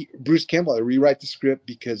 So Bruce Campbell had to rewrite the script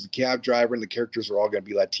because the cab driver and the characters are all going to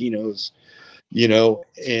be Latinos,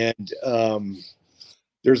 and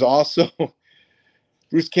there's also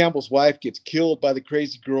Bruce Campbell's wife gets killed by the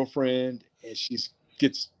crazy girlfriend, and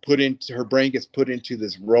her brain gets put into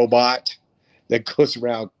this robot that goes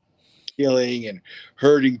around killing and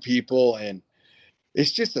hurting people, and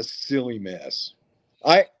it's just a silly mess.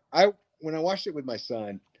 When I watched it with my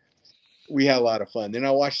son, we had a lot of fun. Then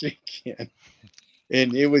I watched it again,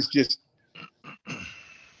 and it was just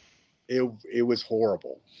it was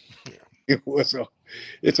horrible.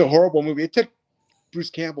 It's a horrible movie. It took Bruce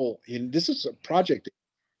Campbell, and this is a project.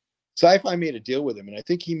 Sci-Fi made a deal with him, and I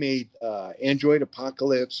think he made Android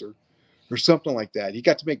Apocalypse or something like that. He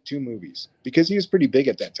got to make 2 movies because he was pretty big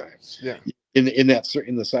at that time. Yeah, in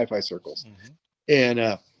the sci-fi circles, and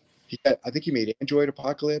I think he made Android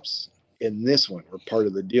Apocalypse, and this one were part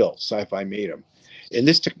of the deal. Sci-Fi made him, and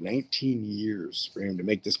this took 19 years for him to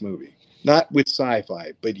make this movie. Not with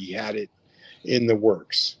Sci-Fi, but he had it in the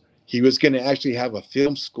works. He was going to actually have a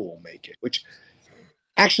film school make it, which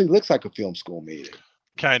actually looks like a film school made it.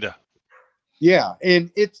 Kinda. Yeah, and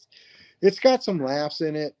it's got some laughs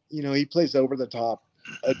in it. You know, he plays over the top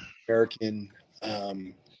American.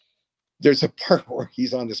 There's a part where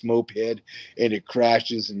he's on this moped and it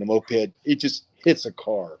crashes, and the moped, it just hits a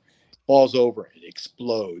car, falls over, and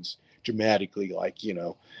explodes dramatically, like, you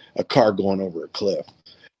know, a car going over a cliff.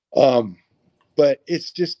 But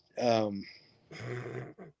it's just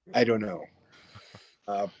I don't know.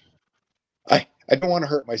 I don't want to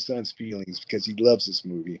hurt my son's feelings because he loves this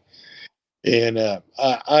movie, and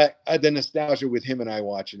the nostalgia with him and I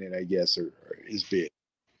watching it, I guess, is big.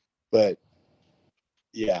 But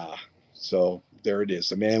yeah, so there it is,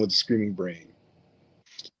 The Man with the Screaming Brain.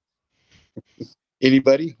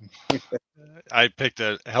 Anybody? I picked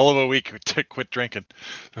a hell of a week to quit drinking.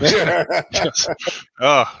 This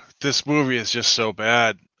movie is just so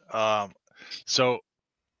bad. So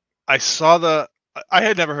I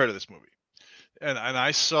had never heard of this movie, and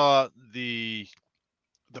I saw the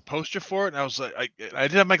poster for it, and I was like, I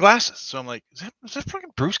didn't have my glasses, so I'm like, is that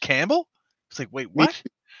fucking Bruce Campbell? It's like, wait, what?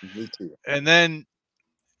 Me too. And then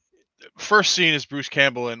first scene is Bruce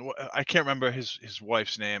Campbell, and I can't remember his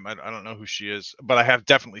wife's name. I don't know who she is, but I have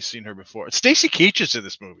definitely seen her before. Stacy Keach is in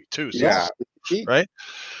this movie too. So, yeah, right.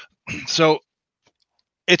 So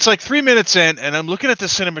it's like 3 minutes in, and I'm looking at the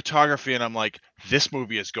cinematography, and I'm like, this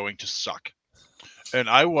movie is going to suck. And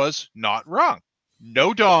I was not wrong.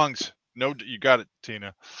 No dongs. No, you got it,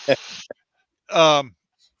 Tina. We're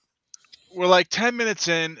like 10 minutes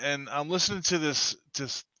in, and I'm listening to this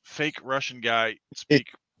fake Russian guy speak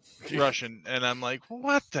Russian, and I'm like,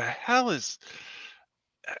 what the hell is?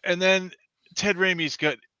 And then Ted Raimi's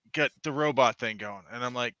got the robot thing going, and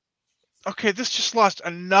I'm like, okay, this just lost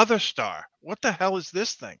another star. What the hell is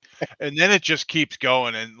this thing? And then it just keeps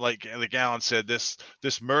going, and like Alan said, this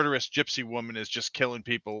murderous gypsy woman is just killing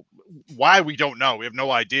people. Why, we don't know. We have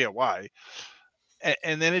no idea why.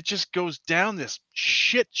 And then it just goes down this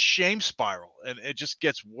shit shame spiral, and it just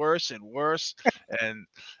gets worse and worse. And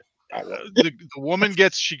the woman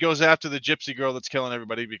goes after the gypsy girl that's killing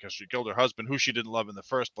everybody because she killed her husband, who she didn't love in the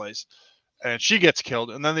first place, and she gets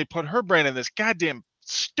killed. And then they put her brain in this goddamn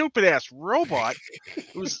stupid ass robot.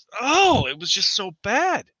 It was just so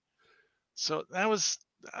bad. So that's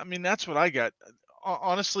what I got.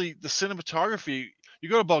 Honestly, the cinematography, you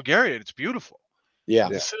go to Bulgaria, it's beautiful. Yeah.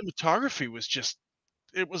 The cinematography was just,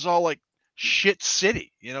 it was all like shit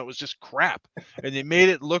city, it was just crap. And they made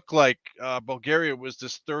it look like Bulgaria was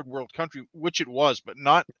this third world country, which it was, but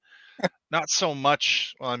not so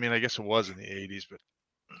much. Well, I guess it was in the 80s, but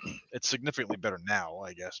it's significantly better now,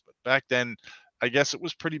 I guess. But back then, I guess it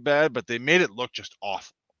was pretty bad, but they made it look just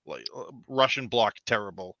awful, like Russian bloc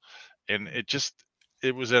terrible. And it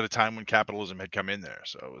was at a time when capitalism had come in there.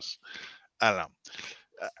 So it was, I don't know.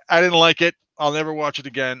 I didn't like it. I'll never watch it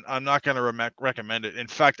again. I'm not going to recommend it. In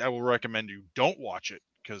fact, I will recommend you don't watch it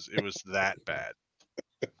because it was that bad.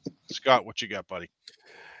 Scott, what you got, buddy?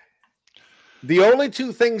 The only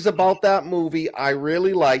 2 things about that movie I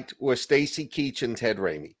really liked were Stacy Keach and Ted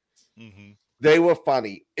Raimi. Mm-hmm. They were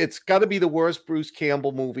funny. It's got to be the worst Bruce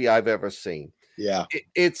Campbell movie I've ever seen. Yeah.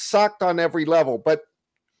 It sucked on every level. But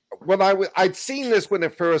when I'd seen this when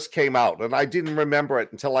it first came out, and I didn't remember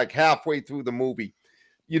it until like halfway through the movie.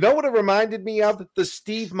 You know what it reminded me of? The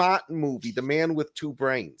Steve Martin movie, The Man with Two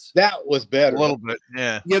Brains. That was better. A little bit,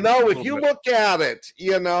 yeah. If you look at it,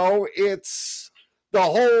 it's the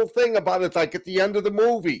whole thing about it, like at the end of the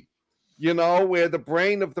movie, where the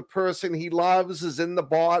brain of the person he loves is in the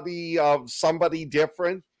body of somebody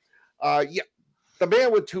different. The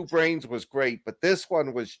Man with Two Brains was great, but this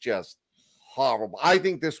one was just horrible. I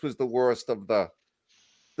think this was the worst of the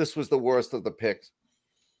picks.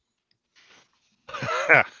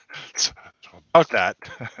 So about that.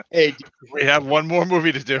 Hey, we have one more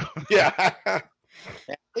movie to do. Yeah.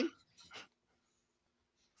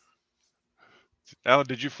 Alan,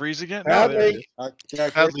 did you freeze again? Hadley,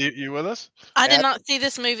 Hadley, you with us? I did not see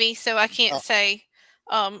this movie, so I can't say.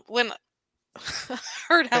 When I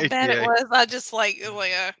heard how bad it was, I just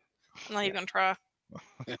I'm not even gonna try.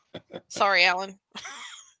 Sorry, Alan.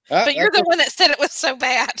 But you're the one that said it was so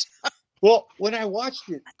bad. Well, when I watched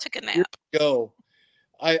it, I took a nap.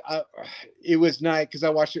 It was nice because I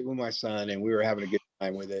watched it with my son and we were having a good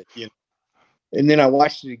time with it, you know. And then I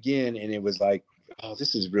watched it again and it was like, oh,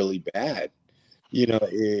 this is really bad. You know,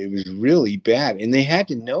 it was really bad, and they had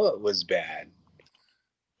to know it was bad.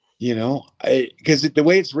 You know, because the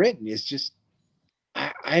way it's written is just,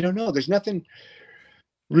 I don't know. There's nothing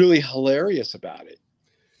really hilarious about it.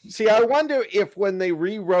 See, I wonder if when they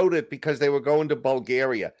rewrote it because they were going to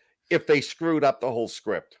Bulgaria, if they screwed up the whole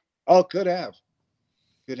script. Oh, could have.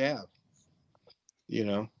 You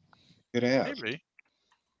know, could have. Maybe.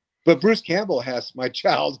 But Bruce Campbell has my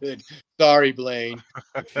childhood. Sorry, Blaine.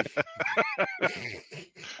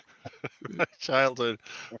 My childhood.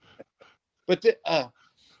 But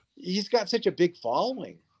he's got such a big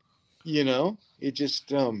following. You know, it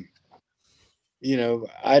just, you know,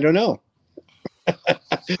 I don't know.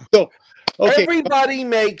 So, okay. Everybody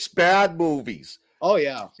makes bad movies. Oh,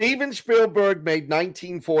 yeah. Steven Spielberg made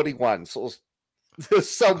 1941. So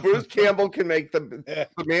Bruce Campbell can make the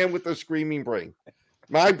Man with the Screaming Brain.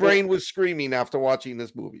 My brain was screaming after watching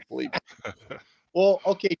this movie, believe me. Well,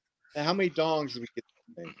 okay. How many dongs did we get?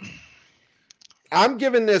 I'm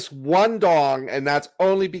giving this one dong, and that's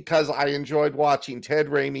only because I enjoyed watching Ted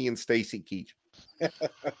Raimi and Stacy Keach.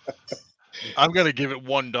 I'm going to give it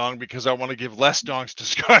one dong because I want to give less dongs to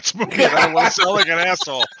Scott's movie. And I don't want to sound like an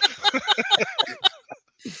asshole.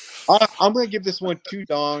 I'm going to give this one 2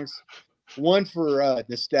 dongs. One for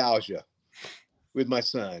nostalgia with my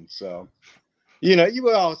son. So, you know, you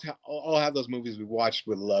will all have those movies we watched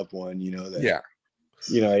with a loved one, you know, that, yeah,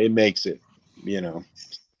 you know, it makes it, you know.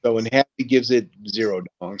 So when Happy gives it 0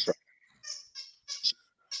 dongs.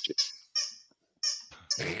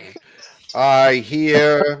 I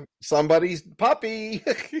hear somebody's puppy.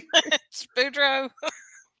 It's Boudreaux.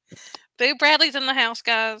 Boo Bradley's in the house,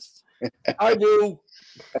 guys. I do.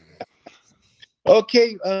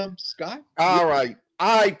 Okay, Scott. All right.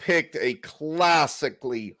 I picked a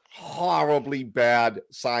classically horribly bad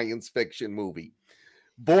science fiction movie,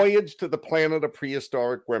 Voyage to the Planet of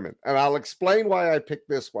Prehistoric Women. And I'll explain why I picked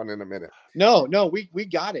this one in a minute. No, we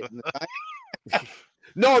got it.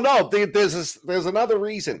 No, there's another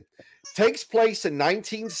reason. Takes place in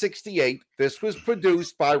 1968. This was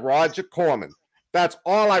produced by Roger Corman. That's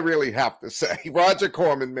all I really have to say. Roger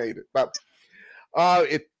Corman made it, but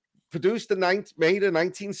it produced made in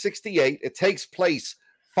 1968. It takes place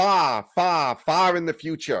far, far, far in the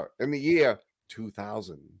future, in the year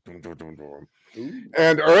 2000.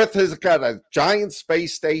 And Earth has got a giant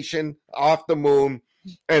space station off the moon,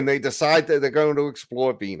 and they decide that they're going to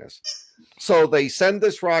explore Venus. So they send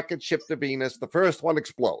this rocket ship to Venus. The first one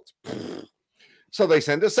explodes. So they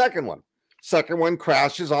send a second one. Second one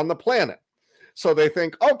crashes on the planet. So they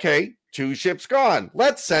think, okay, 2 ships gone.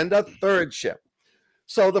 Let's send a third ship.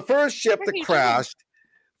 So the first ship that crashed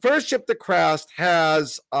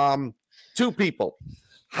has 2 people.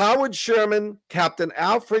 Howard Sherman, Captain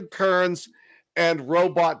Alfred Kearns, and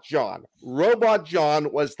Robot John. Robot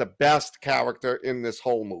John was the best character in this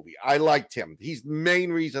whole movie. I liked him. He's the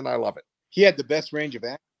main reason I love it. He had the best range of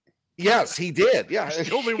acting. Yes, he did. Yeah. It's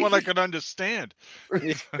the only one I could understand.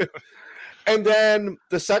 And then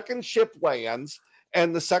the second ship lands,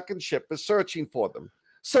 and the second ship is searching for them.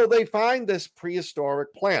 So they find this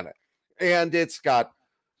prehistoric planet, and it's got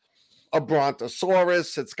a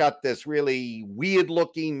brontosaurus. It's got this really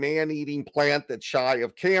weird-looking man-eating plant that's shy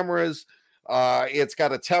of cameras. It's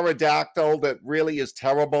got a pterodactyl that really is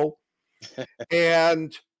terrible.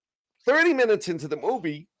 And 30 minutes into the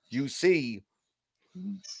movie, you see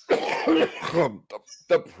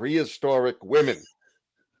the prehistoric women.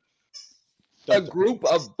 A group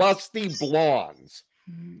of busty blondes.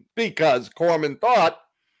 Because Corman thought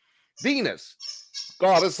Venus,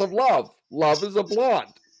 goddess of love. Love is a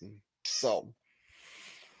blonde. So.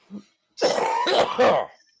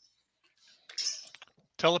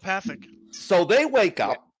 Telepathic. So they wake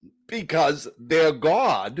up because their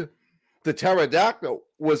god, the pterodactyl,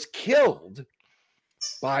 was killed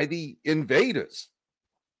by the invaders.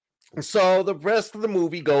 So the rest of the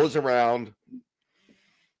movie goes around.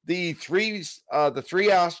 The three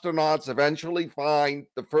astronauts eventually find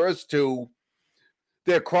the first 2.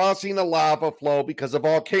 They're crossing a lava flow because a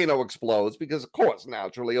volcano explodes. Because, of course,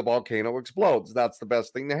 naturally, a volcano explodes. That's the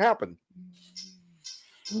best thing to happen.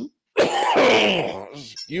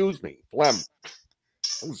 Excuse me, phlegm.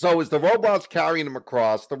 So as the robot's carrying them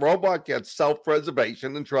across, the robot gets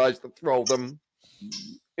self-preservation and tries to throw them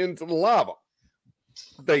into the lava.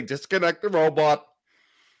 They disconnect the robot.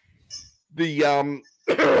 The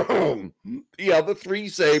The other three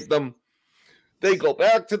save them. They go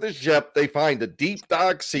back to the ship. They find a deep,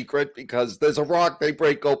 dark secret because there's a rock they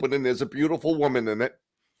break open and there's a beautiful woman in it.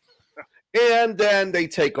 And then they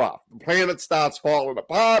take off. The planet starts falling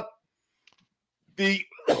apart. The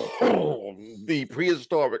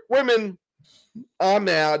prehistoric women are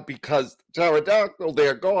mad because Pterodactyl,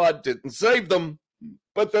 their god, didn't save them.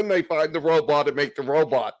 But then they find the robot and make the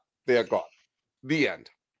robot their god. The end.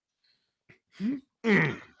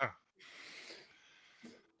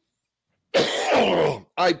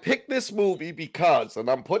 I picked this movie because, and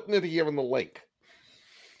I'm putting it here in the link,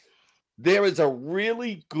 there is a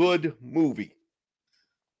really good movie,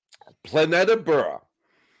 Planeta Burr,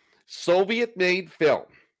 Soviet-made film,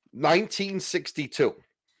 1962,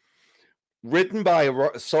 written by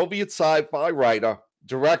a Soviet sci-fi writer,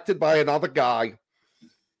 directed by another guy.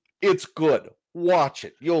 It's good. Watch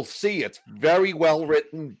it. You'll see it's very well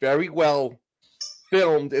written, very well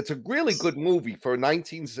filmed. It's a really good movie for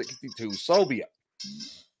 1962 Soviet.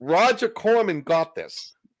 Roger Corman got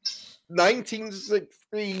this.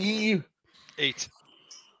 1968.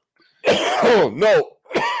 Oh, no.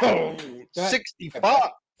 65.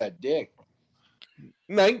 That dick.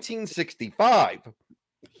 1965.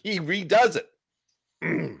 He redoes it.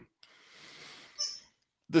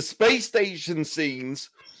 The space station scenes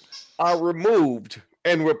are removed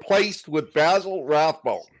and replaced with Basil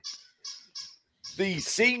Rathbone. The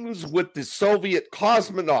scenes with the Soviet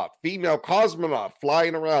cosmonaut, female cosmonaut,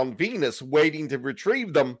 flying around Venus waiting to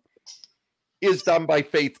retrieve them is done by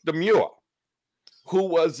Faith Demure, who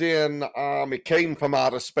was in It Came from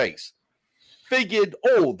Outer Space. Figured,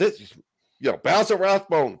 this, Basil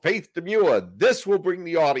Rathbone, Faith Demure, this will bring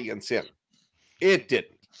the audience in. It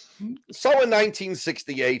didn't. So in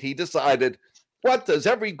 1968, he decided, what does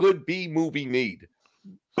every good B movie need?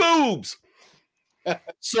 Boobs!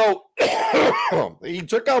 So he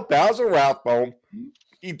took out Basil Rathbone,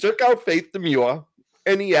 he took out Faith Demure,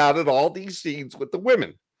 and he added all these scenes with the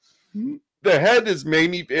women. The head is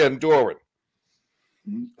Mamie Van Doren,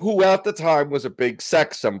 who at the time was a big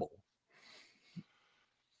sex symbol.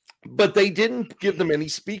 But they didn't give them any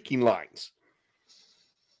speaking lines.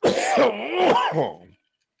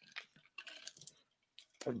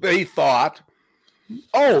 They thought,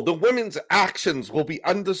 the women's actions will be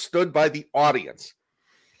understood by the audience.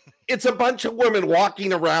 It's a bunch of women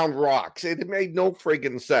walking around rocks. It made no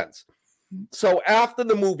friggin' sense. So after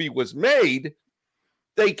the movie was made,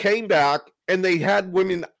 they came back and they had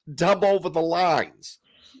women dub over the lines.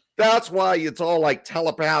 That's why it's all like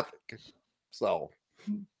telepathic. So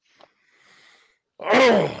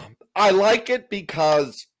I like it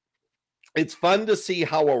because it's fun to see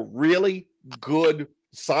how a really good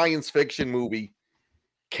science fiction movie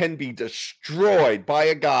can be destroyed by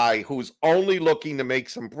a guy who's only looking to make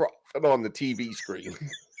some profit on the TV screen.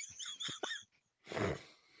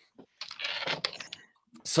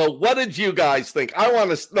 So what did you guys think? I'm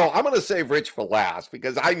going to save Rich for last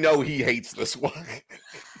because I know he hates this one.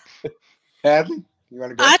 Hadley, you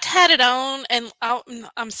want to go? I had it on, and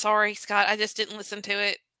I'm sorry, Scott. I just didn't listen to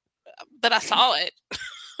it, but I saw it.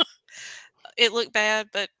 It looked bad,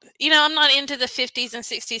 but I'm not into the 50s and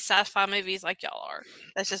 60s sci-fi movies like y'all are.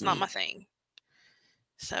 That's just not my thing.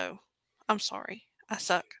 So I'm sorry. I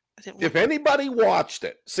suck. If anybody watched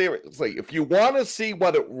it, seriously, if you want to see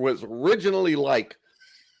what it was originally like,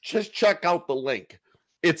 just check out the link.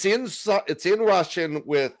 It's in Russian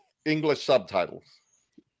with English subtitles.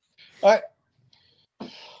 I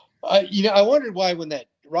wondered why when that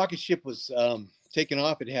rocket ship was taken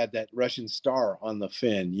off, it had that Russian star on the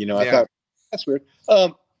fin. I thought that's weird.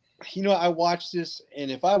 I watched this,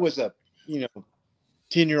 and if I was a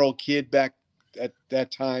 10-year-old kid back at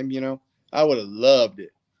that time, I would have loved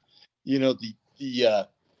it. The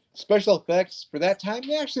special effects for that time,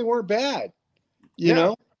 they actually weren't bad. You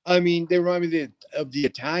know, I mean, they remind me of the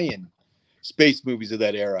Italian space movies of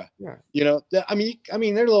that era. Yeah. I mean,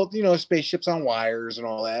 they're little, spaceships on wires and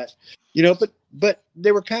all that. But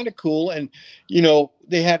they were kind of cool, and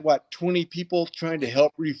they had 20 people trying to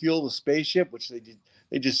help refuel the spaceship, which they did.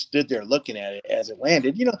 They just stood there looking at it as it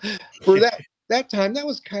landed. For that time, that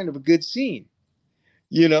was kind of a good scene.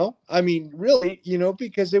 I mean, really,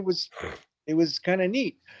 because it was kind of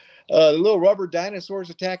neat. The little rubber dinosaurs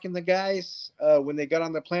attacking the guys when they got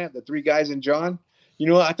on the planet, the three guys and John.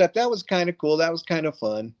 I thought that was kind of cool. That was kind of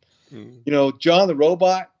fun. John the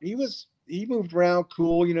robot, he moved around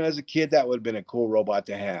cool. As a kid, that would have been a cool robot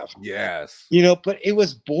to have. Yes. But it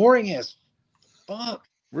was boring as fuck.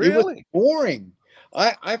 Really? It was boring.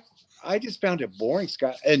 I just found it boring,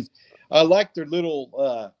 Scott. And I liked their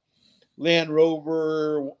little Land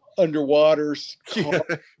Rover underwater,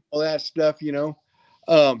 all that stuff.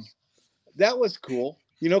 That was cool,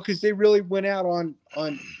 because they really went out on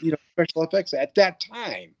special effects at that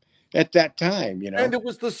time. And it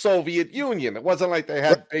was the Soviet Union. It wasn't like they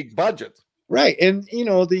had big budgets. Right. And in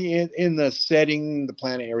the setting, the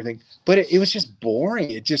planet, everything, but it was just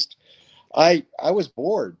boring. It just I was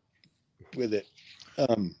bored with it.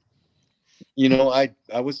 I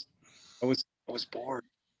was bored.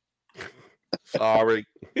 Sorry.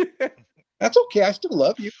 That's okay. I still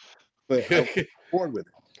love you, but I was bored with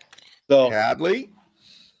it. So Hadley,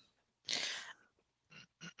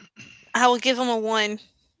 I will give him a 1.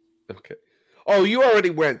 okay. Oh, you already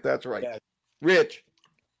went. That's right. Yeah. Rich.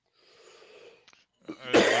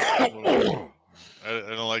 I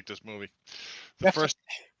don't like this movie. The first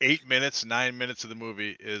 8 minutes, 9 minutes of the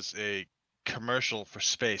movie is a commercial for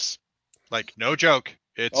space. Like, no joke.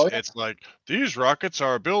 It's like, these rockets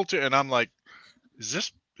are built to, and I'm like, is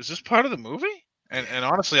this part of the movie? And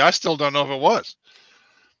honestly, I still don't know if it was.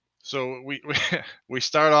 So we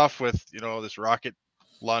start off with this rocket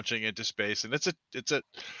launching into space, and it's a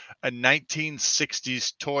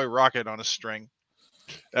 1960s toy rocket on a string.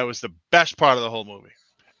 That was the best part of the whole movie.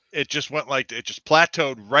 It just went it just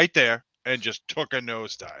plateaued right there and just took a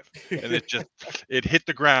nosedive, and it hit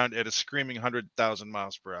the ground at a screaming 100,000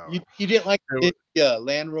 miles per hour. You didn't like the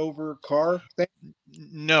Land Rover car thing?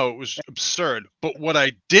 No, it was absurd. But what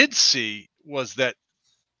I did see was that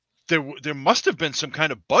there must have been some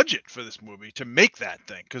kind of budget for this movie to make that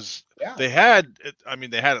thing, because they had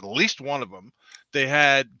at least one of them. They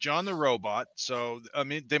had John the Robot, so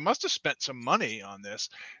they must have spent some money on this.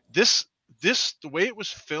 This the way it was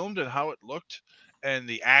filmed and how it looked, and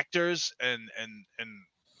the actors and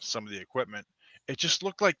some of the equipment, it just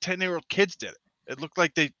looked like 10-year-old kids did it. It looked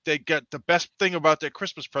like they got the best thing about their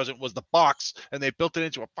Christmas present was the box, and they built it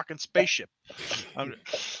into a fucking spaceship.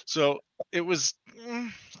 So it was,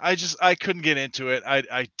 I couldn't get into it.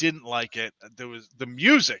 I didn't like it. There was the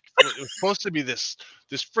music. It was supposed to be this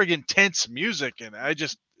friggin' tense music, and I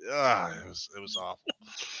just, it was awful.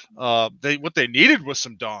 What they needed was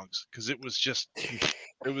some dongs, because it was just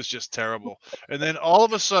terrible. And then all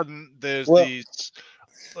of a sudden, there's these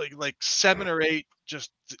like 7 or 8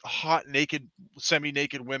 just hot, naked,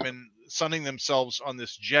 semi-naked women sunning themselves on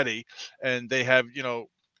this jetty, and they have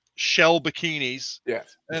shell bikinis.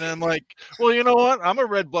 Yes. And I'm like, well, you know what? I'm a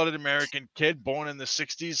red-blooded American kid born in the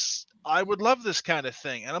 60s. I would love this kind of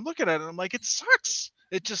thing. And I'm looking at it, and I'm like, it sucks.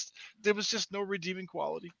 There was just no redeeming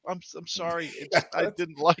quality. I'm sorry. I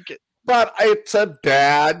didn't like it. But it's a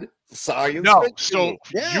bad science fiction. So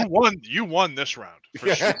you won this round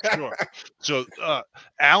for sure. So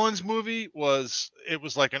Alan's movie was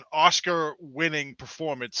like an Oscar-winning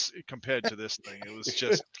performance compared to this thing. It was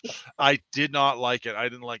just, I did not like it. I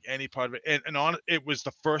didn't like any part of it. And it was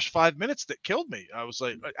the first 5 minutes that killed me. I was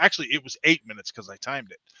like, actually, it was 8 minutes because I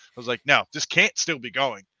timed it. I was like, no, this can't still be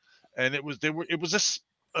going. And it was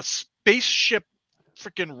a spaceship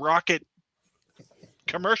freaking rocket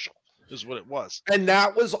commercial. Is what it was. And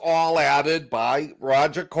that was all added by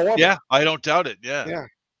Roger Corman. Yeah, I don't doubt it. Yeah.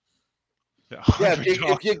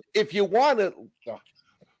 If you want it,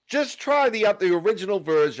 just try the original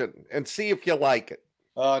version and see if you like it.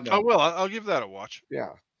 No. I will. I'll give that a watch. Yeah,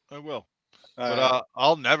 I will. But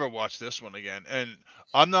I'll never watch this one again. And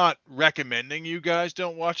I'm not recommending you guys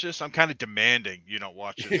don't watch this. I'm kind of demanding you don't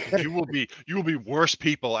watch it. You will be worse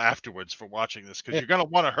people afterwards for watching this, because you're gonna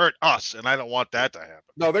want to hurt us, and I don't want that to happen.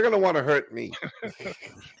 No, they're gonna want to hurt me.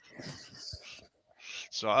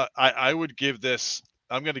 So I would give this.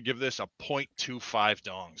 I'm gonna give this a 0.25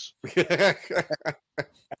 dongs.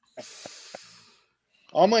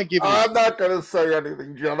 I'm not gonna say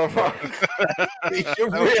anything, Jennifer.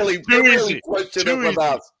 You're really pushing it with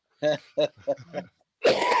us.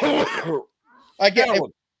 How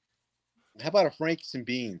about a Franks and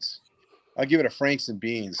Beans? I'll give it a Franks and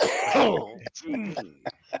Beans.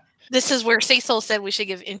 This is where Cecil said we should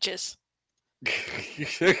give inches.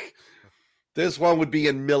 This one would be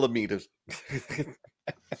in millimeters.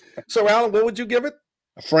 So, Alan, what would you give it?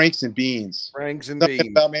 Franks and Beans. Franks and Something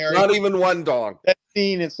Beans. About Mary. Not even one dog. That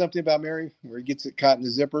scene in Something About Mary where he gets it caught in the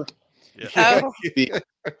zipper. Yeah. Oh.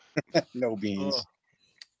 No beans.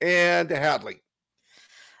 And Hadley.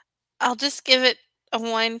 I'll just give it a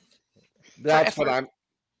 1. That's what I'm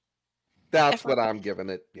giving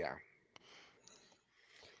it. Yeah.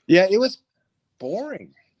 Yeah, it was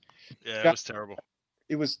boring. Yeah, it was terrible.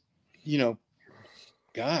 It was,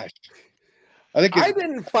 gosh. I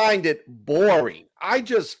didn't find it boring. I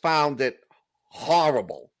just found it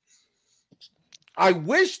horrible. I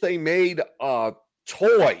wish they made a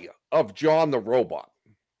toy of John the Robot.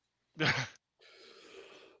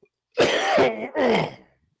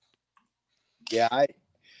 Yeah,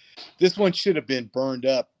 this one should have been burned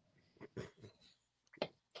up.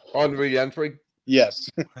 On re-entry. Yes.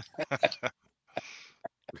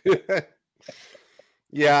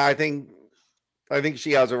 Yeah, I think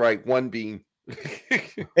she has it right. One beam.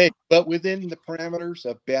 Hey, but within the parameters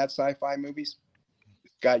of bad sci-fi movies,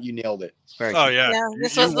 Scott, you nailed it. Thank Oh you. yeah, Yeah, You-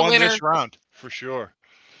 this you was the won winner. this round for sure.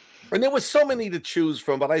 And there was so many to choose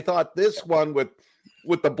from, but I thought this one with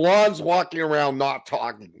the blondes walking around not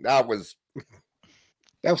talking, that was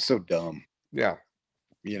so dumb. yeah.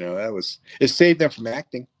 You know, it saved them from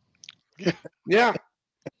acting. Yeah.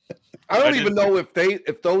 I don't I even know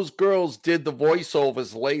if those girls did the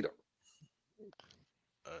voiceovers later.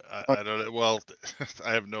 I don't know. Well,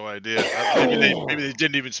 I have no idea. Maybe they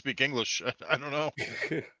didn't even speak English. I don't know.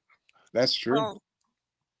 That's true. Well,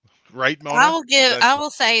 Right, Mona? I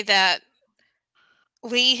will say that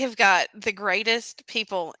we have got the greatest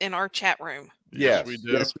people in our chat room. Yes, Yes. we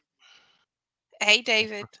do. Yes. Hey,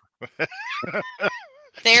 David.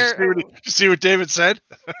 Did you see what David said?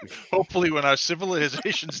 Hopefully, when our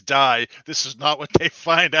civilizations die, this is not what they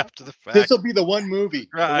find after the fact. This will be the one movie.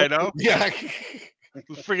 I know. Yeah.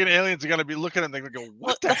 The freaking aliens are going to be looking at them and go,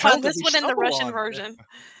 what the Well, hell find did this he one in the stumble Russian on?" version.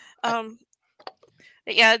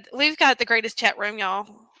 Yeah, we've got the greatest chat room, y'all.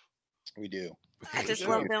 We do. I just Yeah.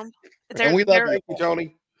 love them. And we love Thank you,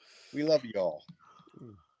 Tony. We love y'all.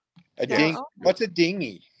 A Yeah. ding. What's a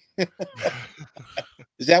dinghy?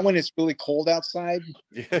 Is that when it's really cold outside?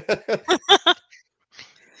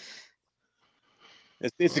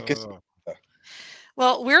 It's a kiss.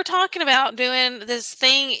 Well, we're talking about doing this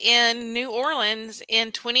thing in New Orleans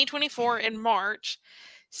in 2024 in March.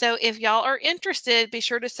 So if y'all are interested, be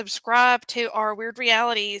sure to subscribe to our Weird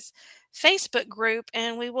Realities Facebook group,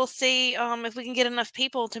 and we will see if we can get enough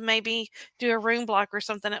people to maybe do a room block or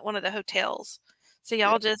something at one of the hotels. So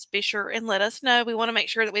y'all just be sure and let us know. We want to make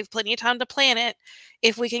sure that we have plenty of time to plan it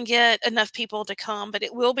if we can get enough people to come. But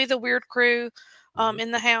it will be the Weird Crew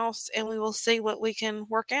in the house, and we will see what we can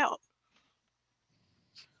work out.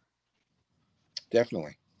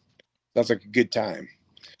 Definitely. Sounds like a good time.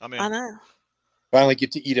 I mean, I know. Finally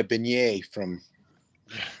get to eat a beignet from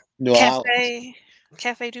New Orleans.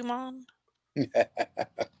 Cafe Du Monde.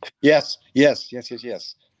 Yes.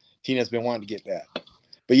 Tina's been wanting to get that.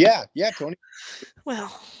 But yeah, Tony.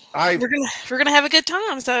 Well, we're gonna have a good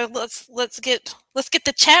time. So let's get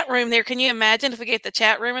the chat room there. Can you imagine if we get the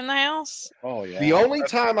chat room in the house? Oh yeah. The only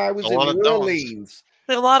time I was A in lot of New donuts. Orleans.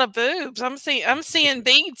 A lot of boobs. I'm seeing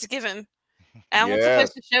beads given. Alan's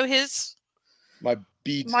supposed to show his. My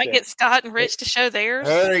beads. Might get Scott and Rich to show theirs.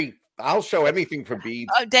 Hey, I'll show anything for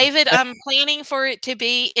beads. David, I'm planning for it to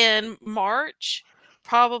be in March.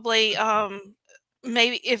 Probably,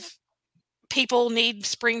 maybe if people need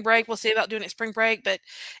spring break, we'll see about doing it spring break. But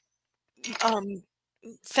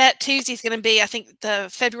Fat Tuesday is going to be, I think, the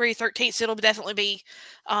February 13th. So it'll definitely be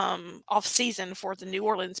off season for the New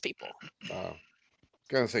Orleans people.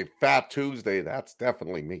 Gonna say Fat Tuesday. That's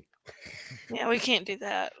definitely me. Yeah, we can't do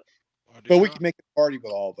that. But we can make a party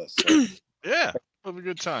with all of us. So. Yeah, have a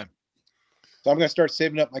good time. So I'm going to start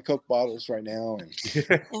saving up my Coke bottles right now. And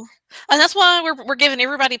that's why we're giving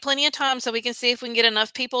everybody plenty of time so we can see if we can get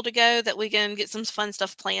enough people to go that we can get some fun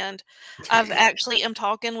stuff planned. I've actually am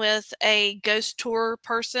talking with a ghost tour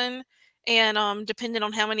person, and depending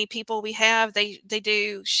on how many people we have, they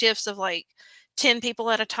do shifts of like 10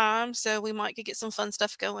 people at a time. So we might could get some fun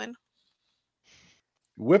stuff going.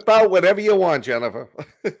 Whip out whatever you want, Jennifer.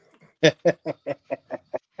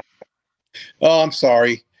 Oh, I'm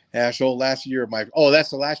sorry, Ashel. Last year, that's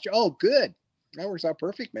the last year. Oh, good. That works out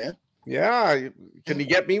perfect, man. Yeah. Can you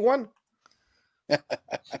get me one?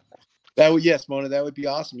 Yes, Mona, that would be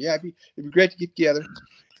awesome. Yeah, it'd be great to get together.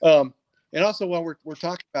 And also while we're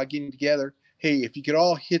talking about getting together, hey, if you could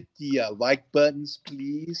all hit the like buttons,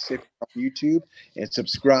 please, if you're on YouTube, and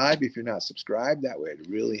subscribe if you're not subscribed. That way, it'd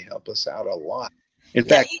really help us out a lot. In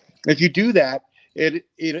fact, if you do that, it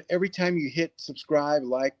every time you hit subscribe,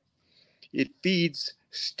 like, it feeds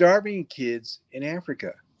starving kids in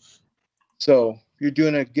Africa. So you're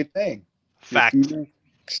doing a good thing. Fact.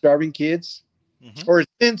 Starving kids, Mhm. or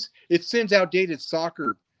it sends outdated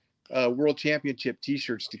soccer world championship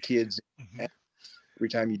T-shirts to kids every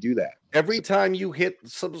time you do that. Every time you hit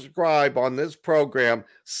subscribe on this program,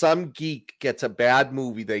 some geek gets a bad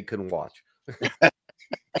movie they can watch.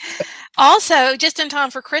 Also, just in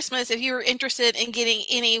time for Christmas, if you're interested in getting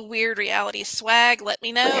any Weird Reality swag, let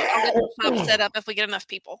me know. I'll get the shop set up if we get enough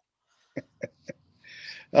people.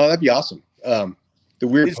 Oh, that'd be awesome. The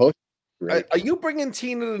weird post. Right? Are you bringing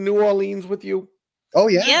Tina to New Orleans with you? Oh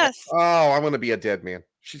yeah. Yes. Oh, I'm going to be a dead man.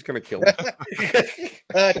 She's going to kill me.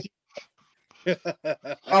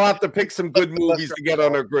 I'll have to pick some good movies to get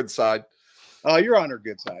on her good side. Oh, you're on her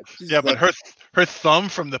good side. Yeah, but her thumb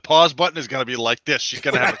from the pause button is going to be like this. She's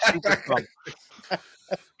going to have a super thumb.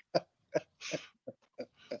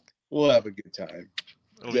 We'll have a good time.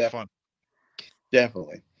 It'll be fun.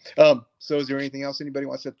 Definitely. So is there anything else anybody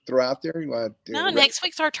wants to throw out there? No, next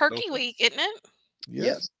week's our turkey week, isn't it?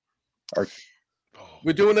 Yes.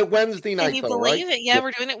 We're doing it Wednesday night. Can you believe it? Yeah,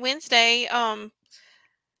 we're doing it Wednesday.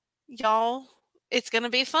 Y'all, it's gonna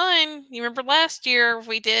be fun. You remember last year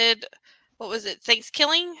we did, what was it?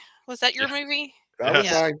 Thanksgiving? Was that your movie? That was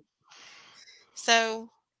mine. So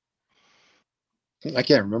I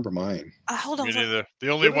can't remember mine. Hold on. Me neither. The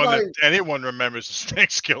only one that anyone remembers is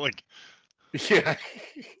Thanksgiving. Yeah.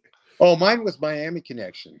 Oh, mine was Miami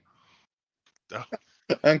Connection.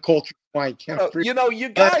 Uncultured wine. You know, you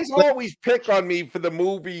guys always pick on me for the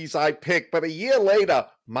movies I pick, but a year later,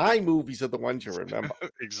 my movies are the ones you remember.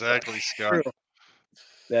 Exactly, Scott.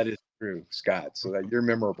 That is true, Scott. So that you're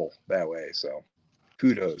memorable that way. So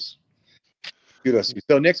kudos. Kudos to you.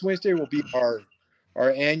 So next Wednesday will be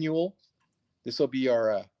our annual. This will be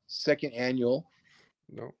our second annual.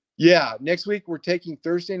 No. Yeah, next week we're taking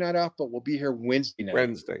Thursday night off, but we'll be here Wednesday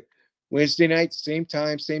night. Wednesday night, same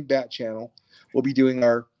time, same bat channel. We'll be doing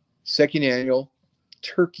our second annual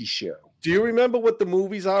turkey show. Do you remember what the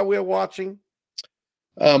movies are we're watching?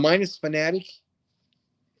 Mine is Fanatic.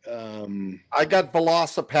 I got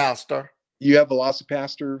Velocipaster. You have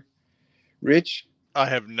Velocipaster. Rich? I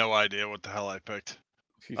have no idea what the hell I picked.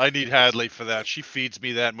 I need Hadley for that. She feeds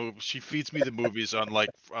me that movie. She feeds me the movies on like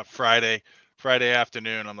Friday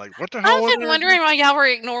afternoon. I'm like, what the hell? I've been wondering why y'all were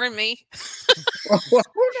ignoring me. I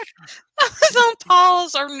was on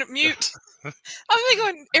pause or mute. I've been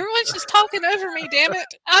going, everyone's just talking over me, damn it.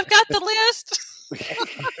 I've got the list.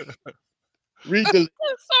 Read the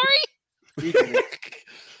Sorry.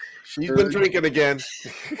 She's been drinking again.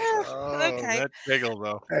 Okay. That jiggle,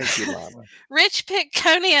 though. Thank you, Mama. Rich picked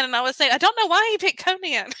Conan, and I was saying, I don't know why he picked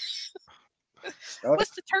Conan.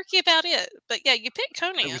 What's the turkey about it? But yeah, you picked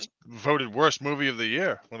Conan. It was voted worst movie of the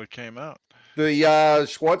year when it came out. The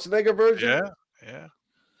Schwarzenegger version? Yeah.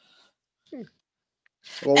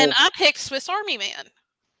 Well, and I picked Swiss Army Man.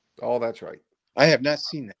 Oh, that's right. I have not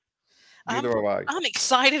seen that. Neither have I. I'm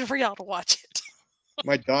excited for y'all to watch it.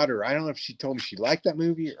 My daughter, I don't know if she told me she liked that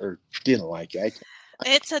movie or didn't like it.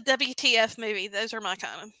 It's a WTF movie. Those are my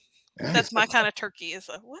kind of. That's my kind of turkey. Is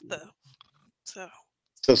a what the? So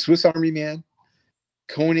Swiss Army Man,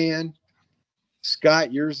 Conan,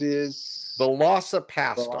 Scott. Yours is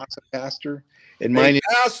Velocipaster. And mine is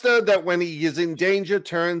Pasta that when he is in danger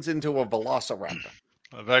turns into a velociraptor.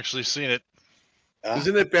 I've actually seen it.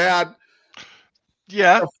 Isn't it bad?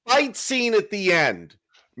 Yeah. The fight scene at the end.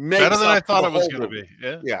 Better than I thought it was going to be.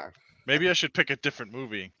 Yeah. Maybe I should pick a different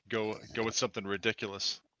movie. Go with something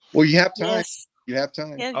ridiculous. Well, you have time. Yes. You have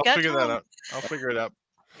time. Yeah, I'll figure that out. I'll figure it out.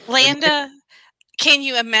 Landa, can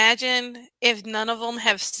you imagine if none of them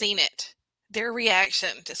have seen it? Their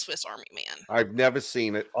reaction to Swiss Army Man. I've never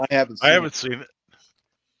seen it. I haven't seen it.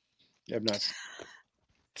 I have not seen it.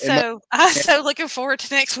 So I'm so looking forward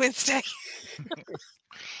to next Wednesday.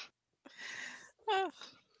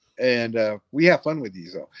 And we have fun with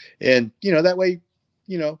these though. And that way,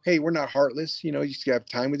 hey, we're not heartless. You just have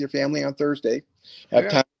time with your family on Thursday. Have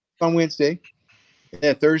time on Wednesday.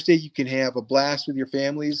 And Thursday you can have a blast with your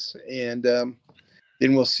families, and then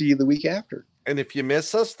we'll see you the week after. And if you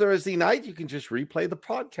miss us Thursday night, you can just replay the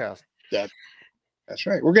podcast. That's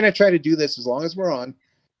right. We're going to try to do this as long as we're on,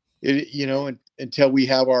 until we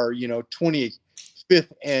have our,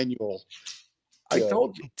 25th annual. I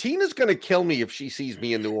told you, Tina's going to kill me if she sees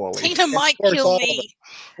me in New Orleans. Tina might kill me.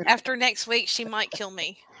 After next week, she might kill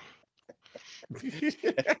me.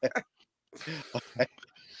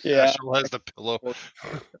 Yeah. Ashel has the pillow.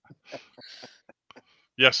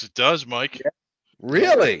 Yes, it does, Mike. Yeah.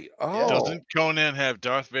 Really? Oh. Doesn't Conan have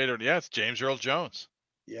Darth Vader? Yeah, it's James Earl Jones.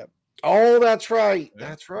 Yep. Oh, that's right. Yeah.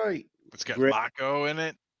 That's right. It's got Mako in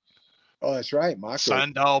it. Oh, that's right. Mako.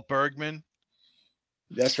 Sandal Bergman.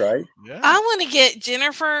 That's right. Yeah. I want to get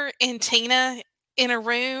Jennifer and Tina in a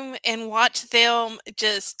room and watch them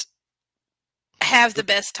just have the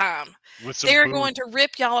best time. They're going to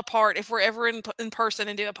rip y'all apart if we're ever in person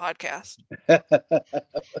and do a podcast.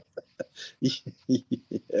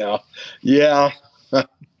 Yeah.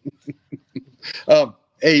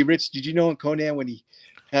 Hey, Rich, did you know in Conan when he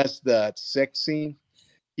has the sex scene,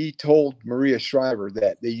 he told Maria Shriver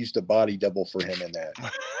that they used a body double for him in that.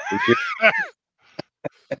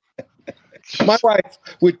 My wife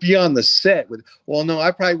would be on the set with, well, no,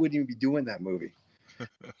 I probably wouldn't even be doing that movie.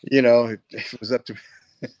 If it was up to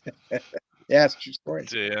yeah, it's a true story.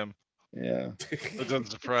 Damn. Yeah. That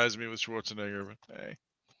doesn't surprise me with Schwarzenegger, but hey.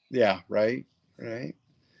 Yeah. Right.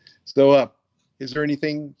 So, is there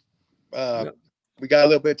anything? We got a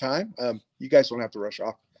little bit of time. You guys don't have to rush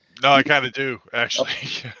off. No, I kind of do actually.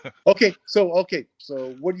 Okay. So,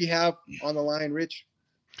 what do you have on the line, Rich?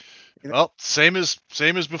 Well, same as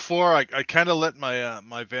before. I kind of let my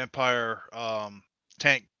my vampire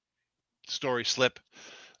tank story slip.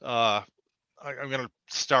 I'm gonna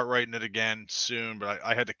start writing it again soon, but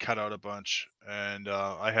I had to cut out a bunch, and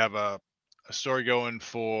I have a story going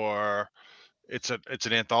for. It's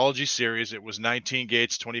an anthology series. It was 19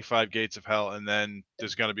 Gates, 25 Gates of Hell, and then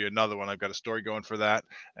there's going to be another one. I've got a story going for that,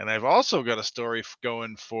 and I've also got a story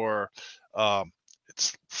going for.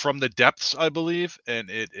 It's From the Depths, I believe, and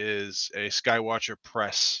it is a Skywatcher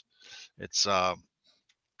Press. It's that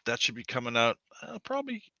should be coming out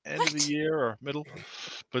probably end of the year or middle,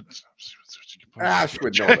 but Ash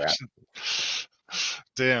would know that.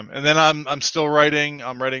 Damn. And then I'm still writing.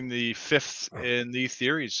 I'm writing the 5th in the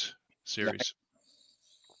Theories series.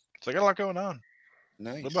 So I got a lot going on.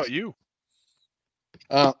 Nice. What about you?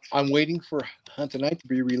 I'm waiting for Hunt the Night to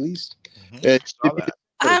be released. Saw that.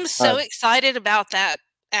 I'm so excited about that,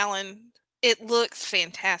 Alan. It looks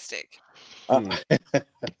fantastic. I'm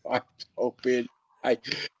hoping. I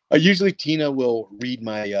usually Tina will read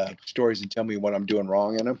my stories and tell me what I'm doing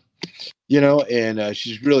wrong in them, and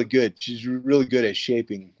she's really good. She's really good at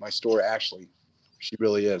shaping my story. Actually, she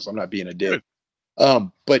really is. I'm not being a dick.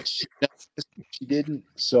 But she didn't.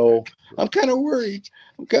 So I'm kind of worried.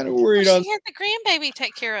 She had the grandbaby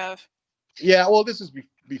take care of. Yeah, well, this is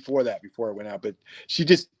before it went out. But she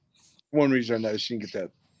just, one reason or another, she didn't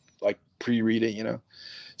get to pre-read it,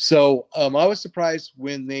 So I was surprised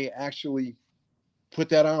when they actually put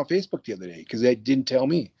that on Facebook the other day because they didn't tell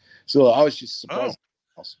me. So I was just surprised.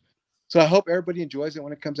 Oh. So I hope everybody enjoys it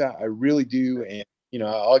when it comes out. I really do, and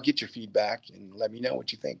I'll get your feedback and let me know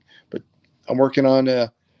what you think. But I'm working on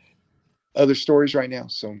other stories right now,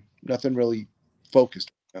 so nothing really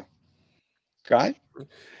focused. Guy?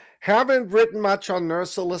 Haven't written much on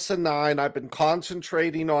Nurse Alyssa 9. I've been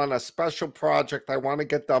concentrating on a special project I want to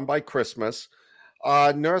get done by Christmas.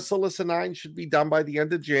 Nurse Alyssa 9 should be done by the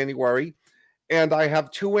end of January. And I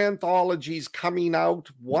have 2 anthologies coming out.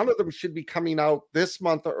 One of them should be coming out this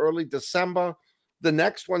month or early December. The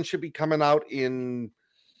next one should be coming out in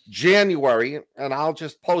January, and I'll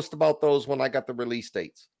just post about those when I got the release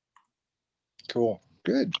dates. Cool.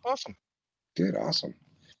 Good. Awesome. Good. Awesome.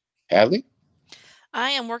 Hadley?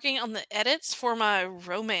 I am working on the edits for my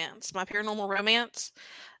romance, my paranormal romance.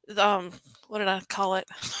 What did I call it?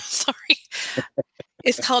 Sorry.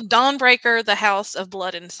 It's called Dawnbreaker, The House of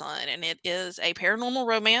Blood and Sun, and it is a paranormal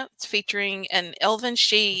romance featuring an elven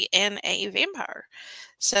she and a vampire.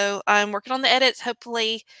 So I'm working on the edits.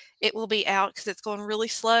 Hopefully it will be out because it's going really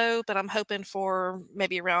slow, but I'm hoping for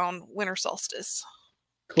maybe around winter solstice.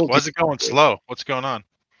 Cool. Why is it going slow? What's going on?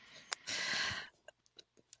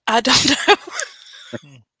 I don't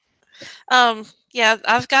know. Yeah,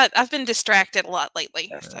 I've been distracted a lot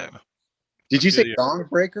lately. So. Did you say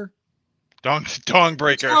Dawnbreaker?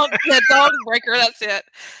 Dawnbreaker. Yeah, Dawnbreaker. That's it.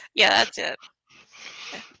 Yeah, that's it.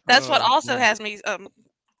 That's what also has me a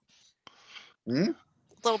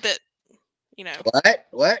little bit,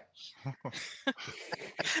 What?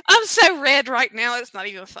 I'm so red right now. It's not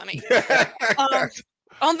even funny.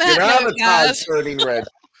 On that note, guys. Red.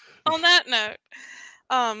 On that note,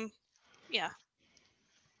 yeah.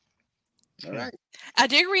 All right. I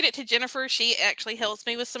do read it to Jennifer. She actually helps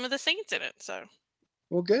me with some of the scenes in it. So.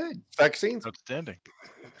 Well, good. Sex scenes? Outstanding.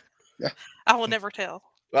 Yeah. I will never tell.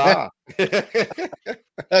 Ah.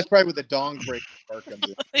 That's probably with the Dawnbreaker part comes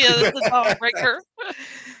in. Yeah, that's the Dawnbreaker.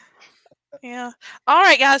 Yeah. All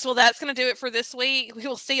right, guys. Well, that's going to do it for this week. We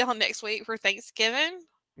will see y'all next week for Thanksgiving.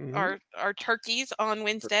 Mm-hmm. Our turkeys on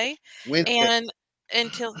Wednesday. Wednesday. And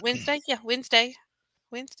until Wednesday. Yeah, Wednesday.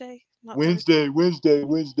 Not Wednesday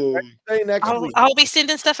next week. I'll be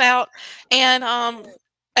sending stuff out. And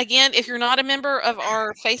again, if you're not a member of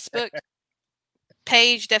our Facebook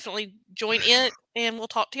page, definitely join it, and we'll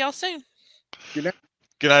talk to y'all soon. Good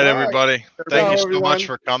night, everybody. Thank you so much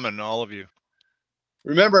for coming, all of you.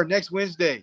 Remember, next Wednesday,